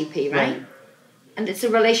with that DP, right? And it's a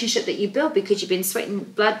relationship that you build because you've been sweating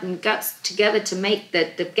blood and guts together to make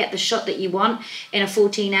get the shot that you want in a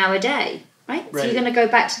 14-hour day, right? So you're going to go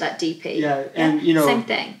back to that DP. Yeah, and same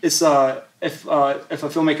thing. It's if a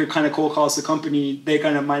filmmaker kind of cold calls the company,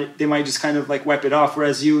 they might just kind of like wipe it off.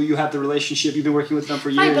 Whereas you have the relationship, you've been working with them for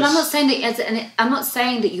years. Right, but I'm not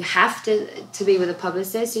saying that you have to be with a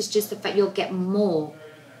publicist. It's just the fact you'll get more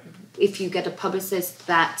if you get a publicist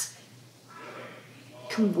that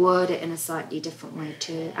can word it in a slightly different way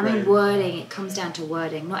too. Wording, it comes down to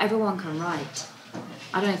wording. Not everyone can write.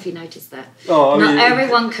 I don't know if you noticed that. Not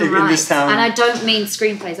everyone can write. In this town. And I don't mean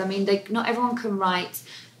screenplays. I mean, not everyone can write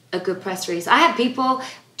a good press release. I have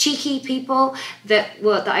cheeky people that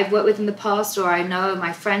I've worked with in the past, or I know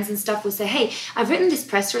my friends and stuff will say, hey, I've written this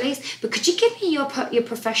press release, but could you give me your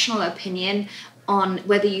professional opinion on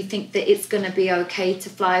whether you think that it's going to be okay to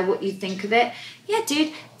fly, what you think of it? Yeah,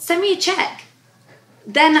 dude, send me a check.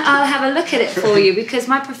 Then I'll have a look at it for you, because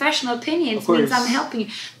my professional opinions means I'm helping you.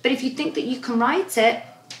 But if you think that you can write it,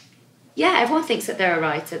 yeah, everyone thinks that they're a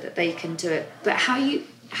writer, that they can do it. But how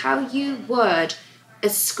you word a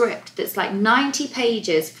script that's like 90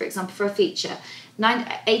 pages, for example, for a feature,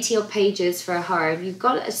 80 odd pages for a horror, if you've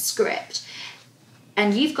got a script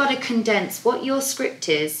and you've got to condense what your script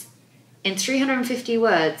is in 350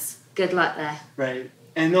 words, good luck there. Right.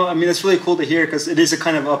 And it's really cool to hear, because it is a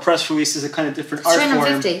kind of a press release is a kind of different art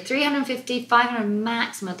form. 350, 500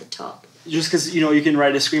 maximum at the top. Just because, you can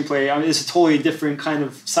write a screenplay. It's a totally different kind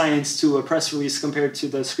of science to a press release compared to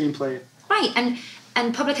the screenplay. Right,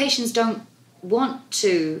 and publications don't want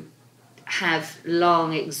to have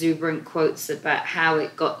long, exuberant quotes about how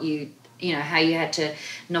it got you you know, how you had to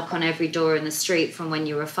knock on every door in the street from when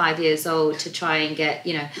you were 5 years old to try and get,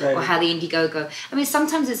 you know, right. or how the Indiegogo. I mean,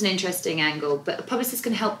 sometimes it's an interesting angle, but a publicist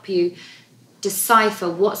can help you decipher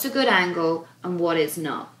what's a good angle and what is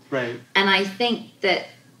not. Right. And I think that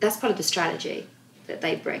that's part of the strategy that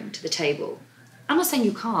they bring to the table. I'm not saying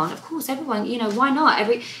you can't. Of course, everyone, you know, why not?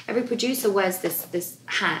 Every producer wears this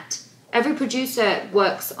hat. Every producer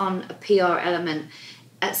works on a PR element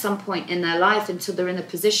at some point in their life until they're in the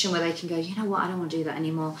position where they can go, you know what, I don't want to do that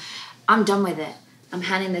anymore. I'm done with it. I'm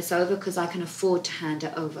handing this over because I can afford to hand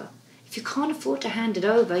it over. If you can't afford to hand it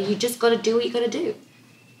over, you just got to do what you got to do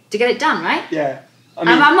to get it done, right? Yeah. I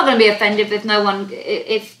mean, I'm not going to be offended if no one,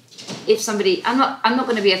 if somebody, I'm not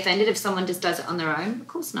going to be offended if someone just does it on their own. Of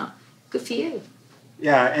course not. Good for you.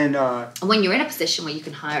 Yeah, and when you're in a position where you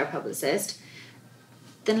can hire a publicist,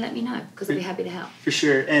 then let me know, because I'll be happy to help. For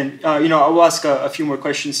sure. And, you know, I will ask a few more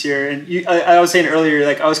questions here. And I was saying earlier,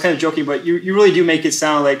 like, I was kind of joking, but you really do make it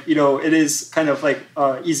sound like, you know, it is kind of, like,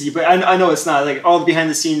 easy. But I know it's not, like, all the behind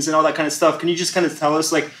the scenes and all that kind of stuff. Can you just kind of tell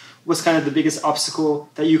us, like, what's kind of the biggest obstacle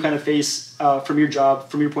that you kind of face from your job,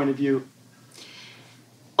 from your point of view?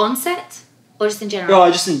 On set? Or just in general?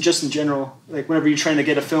 No, just in general. Like, whenever you're trying to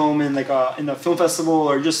get a film in, like, in a film festival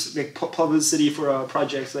or just, like, publicity for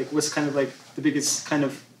projects, like, what's kind of, like, the biggest kind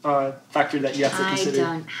of factor that you have to consider? I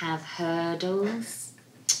don't have hurdles.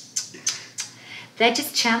 They're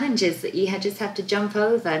just challenges that you just have to jump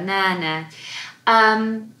over. Nah.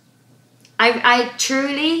 I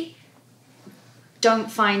truly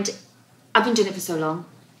don't find... I've been doing it for so long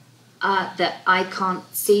that I can't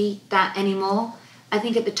see that anymore. I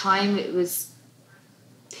think at the time it was...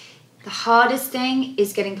 The hardest thing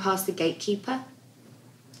is getting past the gatekeeper.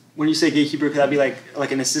 When you say gatekeeper, could that be like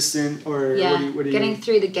an assistant or yeah, what do you getting mean?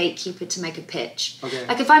 through the gatekeeper to make a pitch. Okay.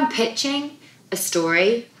 Like if I'm pitching a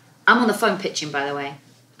story, I'm on the phone pitching, by the way.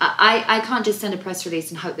 I can't just send a press release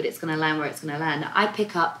and hope that it's going to land where it's going to land. I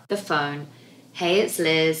pick up the phone. Hey, it's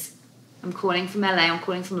Liz. I'm calling from LA. I'm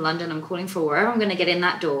calling from London. I'm calling for wherever I'm going to get in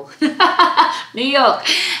that door. New York,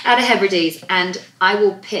 out of Hebrides. And I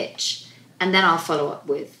will pitch and then I'll follow up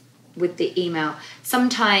with the email.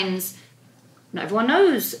 Sometimes... Not everyone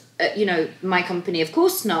knows, you know, my company. Of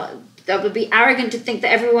course not. That would be arrogant to think that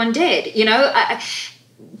everyone did, you know.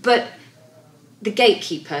 But the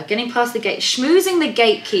gatekeeper, getting past the gate, schmoozing the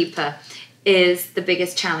gatekeeper is the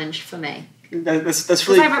biggest challenge for me. That's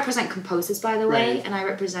really... Because I represent composers, by the way, right. and I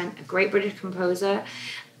represent a great British composer.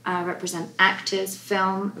 I represent actors,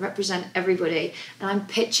 film, I represent everybody. And I'm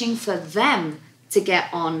pitching for them to get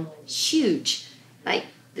on huge. Like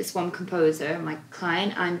this one composer, my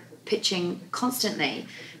client, I'm pitching constantly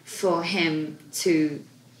for him to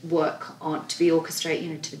work on, to be orchestrate, you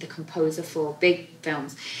know, to be the composer for big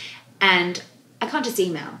films. And I can't just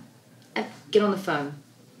email. I get on the phone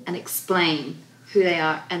and explain who they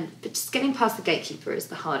are. But just getting past the gatekeeper is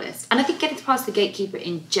the hardest. And I think getting past the gatekeeper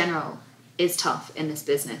in general is tough in this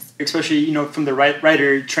business. Especially, you know, from the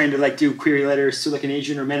writer trying to like do query letters to like an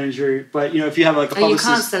agent or manager. But, you know, if you have like a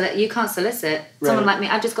publicist... You can't solicit. Right. Someone like me,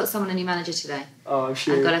 I've just got someone a new manager today. Oh, I'm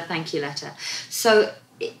sure. I've got a thank you letter. So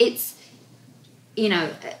it's, you know,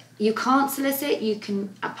 you can't solicit. You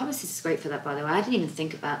can... A publicist is great for that, by the way. I didn't even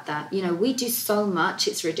think about that. You know, we do so much,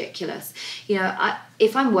 it's ridiculous. You know,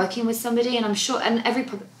 if I'm working with somebody, and I'm sure... And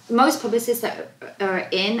most publicists that are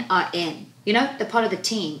in. You know, they're part of the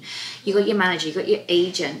team. You got your manager, you got your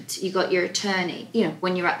agent, you got your attorney. You know,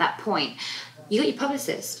 when you're at that point, you got your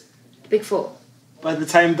publicist, the big four. By the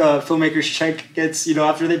time the filmmaker's check gets, you know,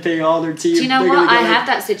 after they pay all their team... Do you know what? I have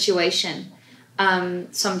that situation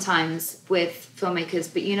sometimes with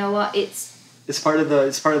filmmakers, but you know what? It's part of the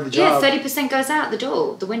job. Yeah, 30% goes out the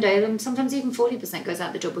door, the window, and sometimes even 40% goes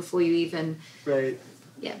out the door before you even... Right.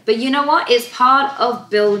 Yeah, but you know what? It's part of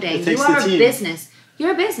building. You are a business.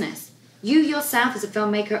 You're a business. You yourself as a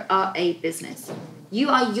filmmaker are a business. You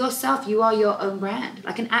are yourself. You are your own brand.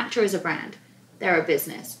 Like an actor is a brand. They're a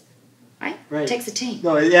business. Right? It takes a team.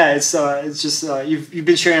 No, yeah, it's just you've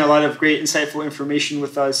been sharing a lot of great, insightful information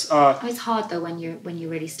with us. It's hard though when you're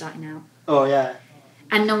really starting out. Oh yeah.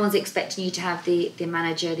 And no one's expecting you to have the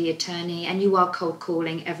manager, the attorney, and you are cold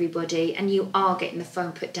calling everybody, and you are getting the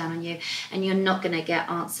phone put down on you, and you're not going to get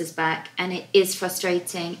answers back, and it is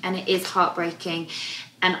frustrating, and it is heartbreaking,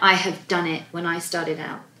 and I have done it when I started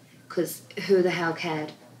out, because who the hell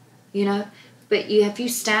cared, you know? But if you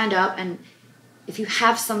stand up and if you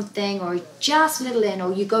have something or just a little in,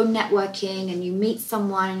 or you go networking and you meet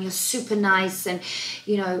someone and you're super nice and,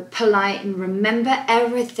 you know, polite and remember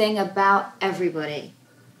everything about everybody.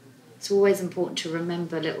 It's always important to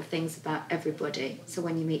remember little things about everybody, so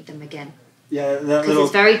when you meet them again, Yeah, that because little,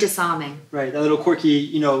 it's very disarming. right, that little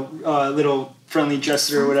quirky, little friendly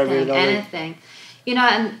gesture or whatever. Anything.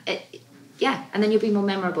 And then you'll be more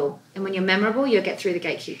memorable. And when you're memorable, you'll get through the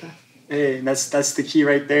gatekeeper. Hey, and that's the key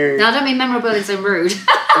right there. Now, I don't mean memorable as in rude.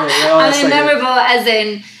 Right, I mean memorable as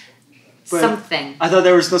in something. I thought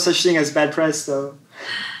there was no such thing as bad press, though.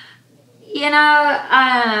 I don't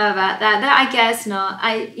know about that. I guess not.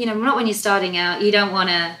 Not when you're starting out. You don't want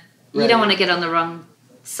to. You don't want to get on the wrong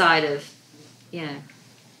side of,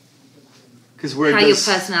 because how your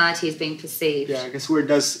personality is being perceived. Yeah, because where it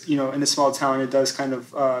does, in a small town, it does kind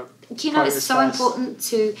of. It's so important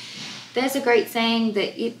to. There's a great saying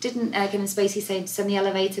that it didn't Kevin Spacey say, "Send the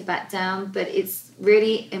elevator back down," but it's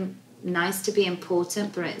really nice to be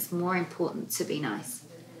important, but it's more important to be nice,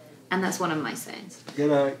 and that's one of my sayings. You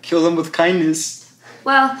gotta kill them with kindness.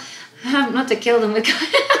 Well, not to kill them with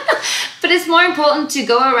kindness. But it's more important to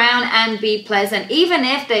go around and be pleasant, even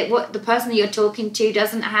if the person that you're talking to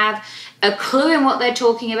doesn't have a clue in what they're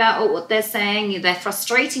talking about or what they're saying. They're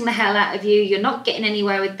frustrating the hell out of you. You're not getting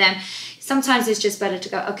anywhere with them. Sometimes it's just better to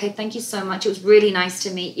go, okay, thank you so much. It was really nice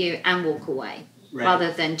to meet you, and walk away,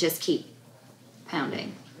 rather than just keep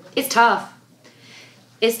pounding. It's tough.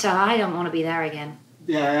 I don't want to be there again.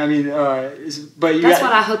 Yeah, I mean, that's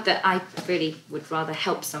what I hope, that I really would rather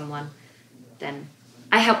help someone than.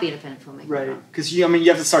 I help the independent filmmaker. Right, because you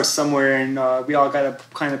have to start somewhere, and we all got to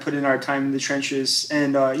kind of put in our time in the trenches.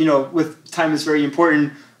 And with time is very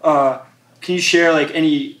important. Can you share like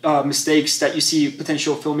any mistakes that you see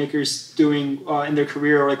potential filmmakers doing in their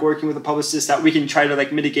career, or like working with a publicist, that we can try to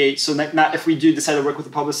like mitigate, so that not if we do decide to work with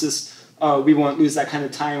a publicist, we won't lose that kind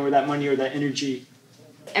of time or that money or that energy.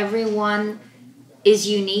 Everyone is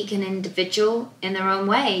unique and individual in their own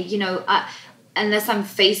way. Unless I'm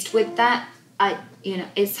faced with that,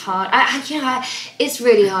 it's hard. It's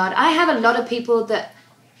really hard. I have a lot of people that.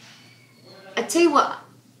 I tell you what.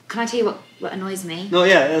 Can I tell you what annoys me? No,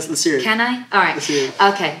 yeah, let's hear it. Can I? All right. Let's hear it.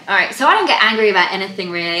 Okay. All right. So I don't get angry about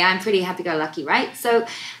anything really. I'm pretty happy-go-lucky, right? So,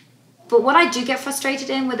 but what I do get frustrated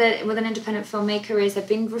in with an independent filmmaker is they've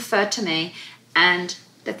been referred to me, and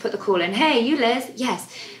they've put the call in. Hey, you Liz?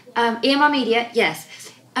 Yes. EMR Media? Yes.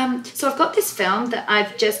 So I've got this film that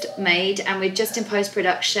I've just made, and we're just in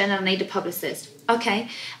post-production, and I need a publicist. Okay.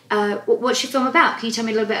 What's your film about? Can you tell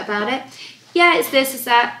me a little bit about it? Yeah, it's this, it's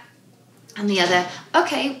that, and the other.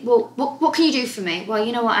 Okay, well, what can you do for me? Well,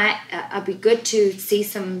 you know what, I'd be good to see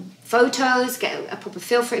some photos, get a proper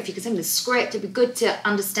feel for it. If you could send me the script, it'd be good to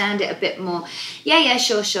understand it a bit more. Yeah,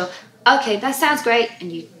 sure. Okay, that sounds great.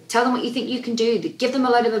 And you tell them what you think you can do. Give them a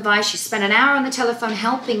load of advice. You spend an hour on the telephone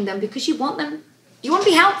helping them because you want to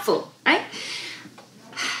be helpful, right?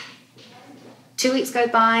 2 weeks go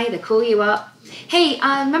by, they call you up. Hey,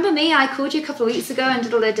 remember me? I called you a couple of weeks ago and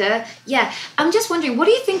da-da-da-da. Yeah, I'm just wondering, what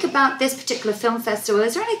do you think about this particular film festival?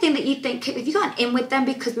 Is there anything that you think, have you got an in with them?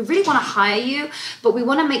 Because we really want to hire you, but we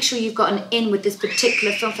want to make sure you've got an in with this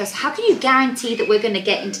particular film festival. How can you guarantee that we're going to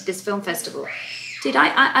get into this film festival? Dude,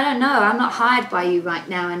 I don't know. I'm not hired by you right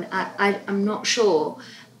now, and I'm not sure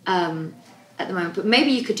at the moment. But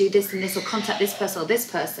maybe you could do this and this, or contact this person or this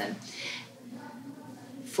person.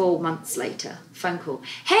 4 months later, phone call.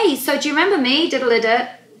 Hey, so do you remember me?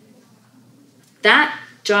 Diddle-da-da. That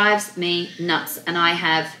drives me nuts. And I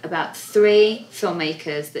have about 3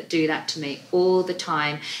 filmmakers that do that to me all the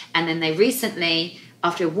time. And then they recently,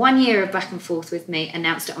 after 1 year of back and forth with me,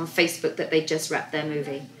 announced it on Facebook that they just wrapped their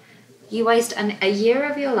movie. You waste a year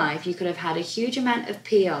of your life. You could have had a huge amount of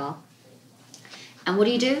PR. And what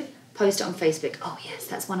do? Post it on Facebook. Oh, yes,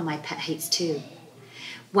 that's one of my pet hates too.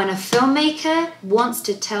 When a filmmaker wants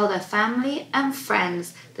to tell their family and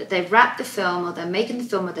friends that they've wrapped the film, or they're making the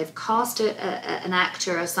film, or they've cast an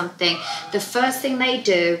actor or something, the first thing they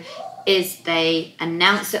do is they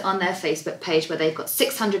announce it on their Facebook page, where they've got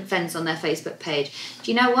 600 friends on their Facebook page.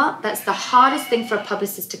 Do you know what? That's the hardest thing for a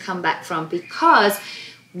publicist to come back from, because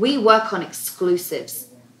we work on exclusives.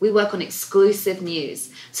 We work on exclusive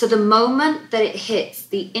news. So the moment that it hits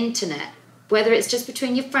the internet, whether it's just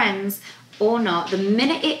between your friends or not, the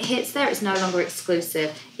minute it hits there, it's no longer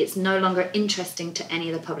exclusive. It's no longer interesting to any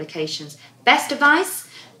of the publications. Best advice,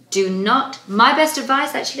 my best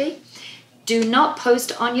advice actually, do not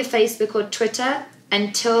post on your Facebook or Twitter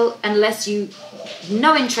unless you have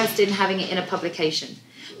no interest in having it in a publication.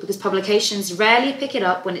 Because publications rarely pick it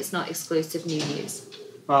up when it's not exclusive new news.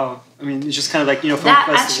 Wow, I mean, it's just kind of like, film that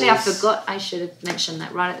festivals. Actually, I forgot I should have mentioned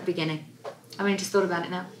that right at the beginning. I mean, just thought about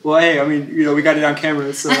it now. Well, hey, I mean, we got it on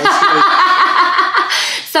camera, so that's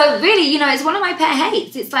So really, it's one of my pet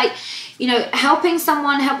hates. It's like, helping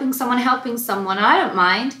someone, and I don't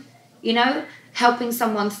mind, helping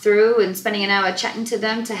someone through and spending an hour chatting to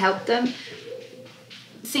them to help them.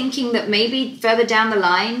 thinking that maybe further down the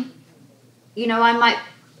line, you know, I might...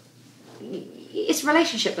 It's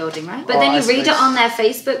relationship building, right? But then you read it on their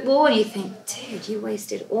Facebook wall and you think, dude, you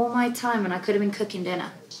wasted all my time and I could have been cooking dinner.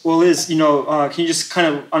 Well, Liz, you know, can you just kind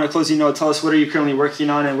of, on a closing note, tell us what are you currently working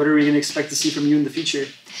on and what are we going to expect to see from you in the future?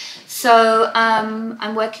 So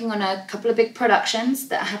I'm working on a couple of big productions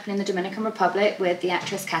that happen in the Dominican Republic with the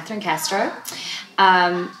actress Catherine Castro,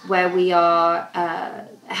 where we are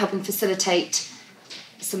helping facilitate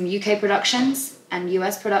some UK productions and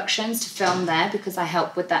US productions to film there because I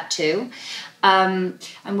help with that too. I'm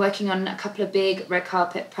working on a couple of big red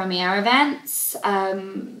carpet premiere events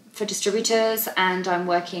for distributors, and I'm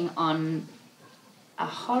working on a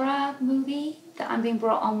horror movie that I'm being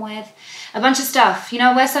brought on with. A bunch of stuff. You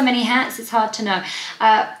know, I wear so many hats, it's hard to know.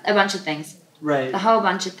 A bunch of things. Right. A whole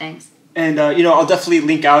bunch of things. And, you know, I'll definitely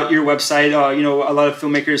link out your website. You know, a lot of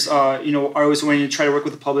filmmakers, you know, are always wanting to try to work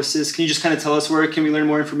with a publicist. Can you just kind of tell us where can we learn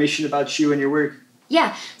more information about you and your work?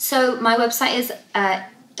 Yeah. So my website is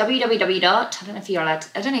www. I don't know if you're allowed to,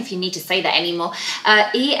 I don't know if you need to say that anymore.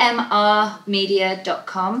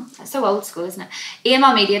 emrmedia.com. That's so old school, isn't it?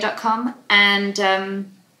 emrmedia.com. And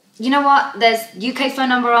you know what? There's UK phone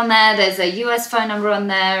number on there. There's a US phone number on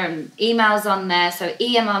there and emails on there. So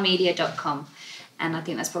emrmedia.com. And I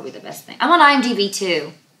think that's probably the best thing. I'm on IMDb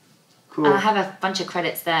too. Cool. I have a bunch of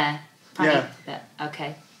credits there. Funny, yeah. But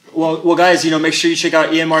okay. Well, guys, you know, make sure you check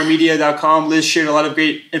out emrmedia.com. Liz shared a lot of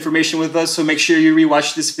great information with us, so make sure you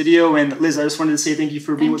rewatch this video. And Liz, I just wanted to say thank you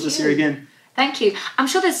for being with us here again. Thank you. I'm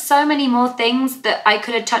sure there's so many more things that I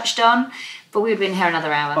could have touched on, but we would have been here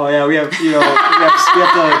another hour. Oh yeah, we have, you know, we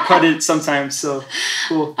have to cut it sometimes. So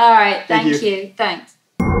cool. All right, thank you. Thanks.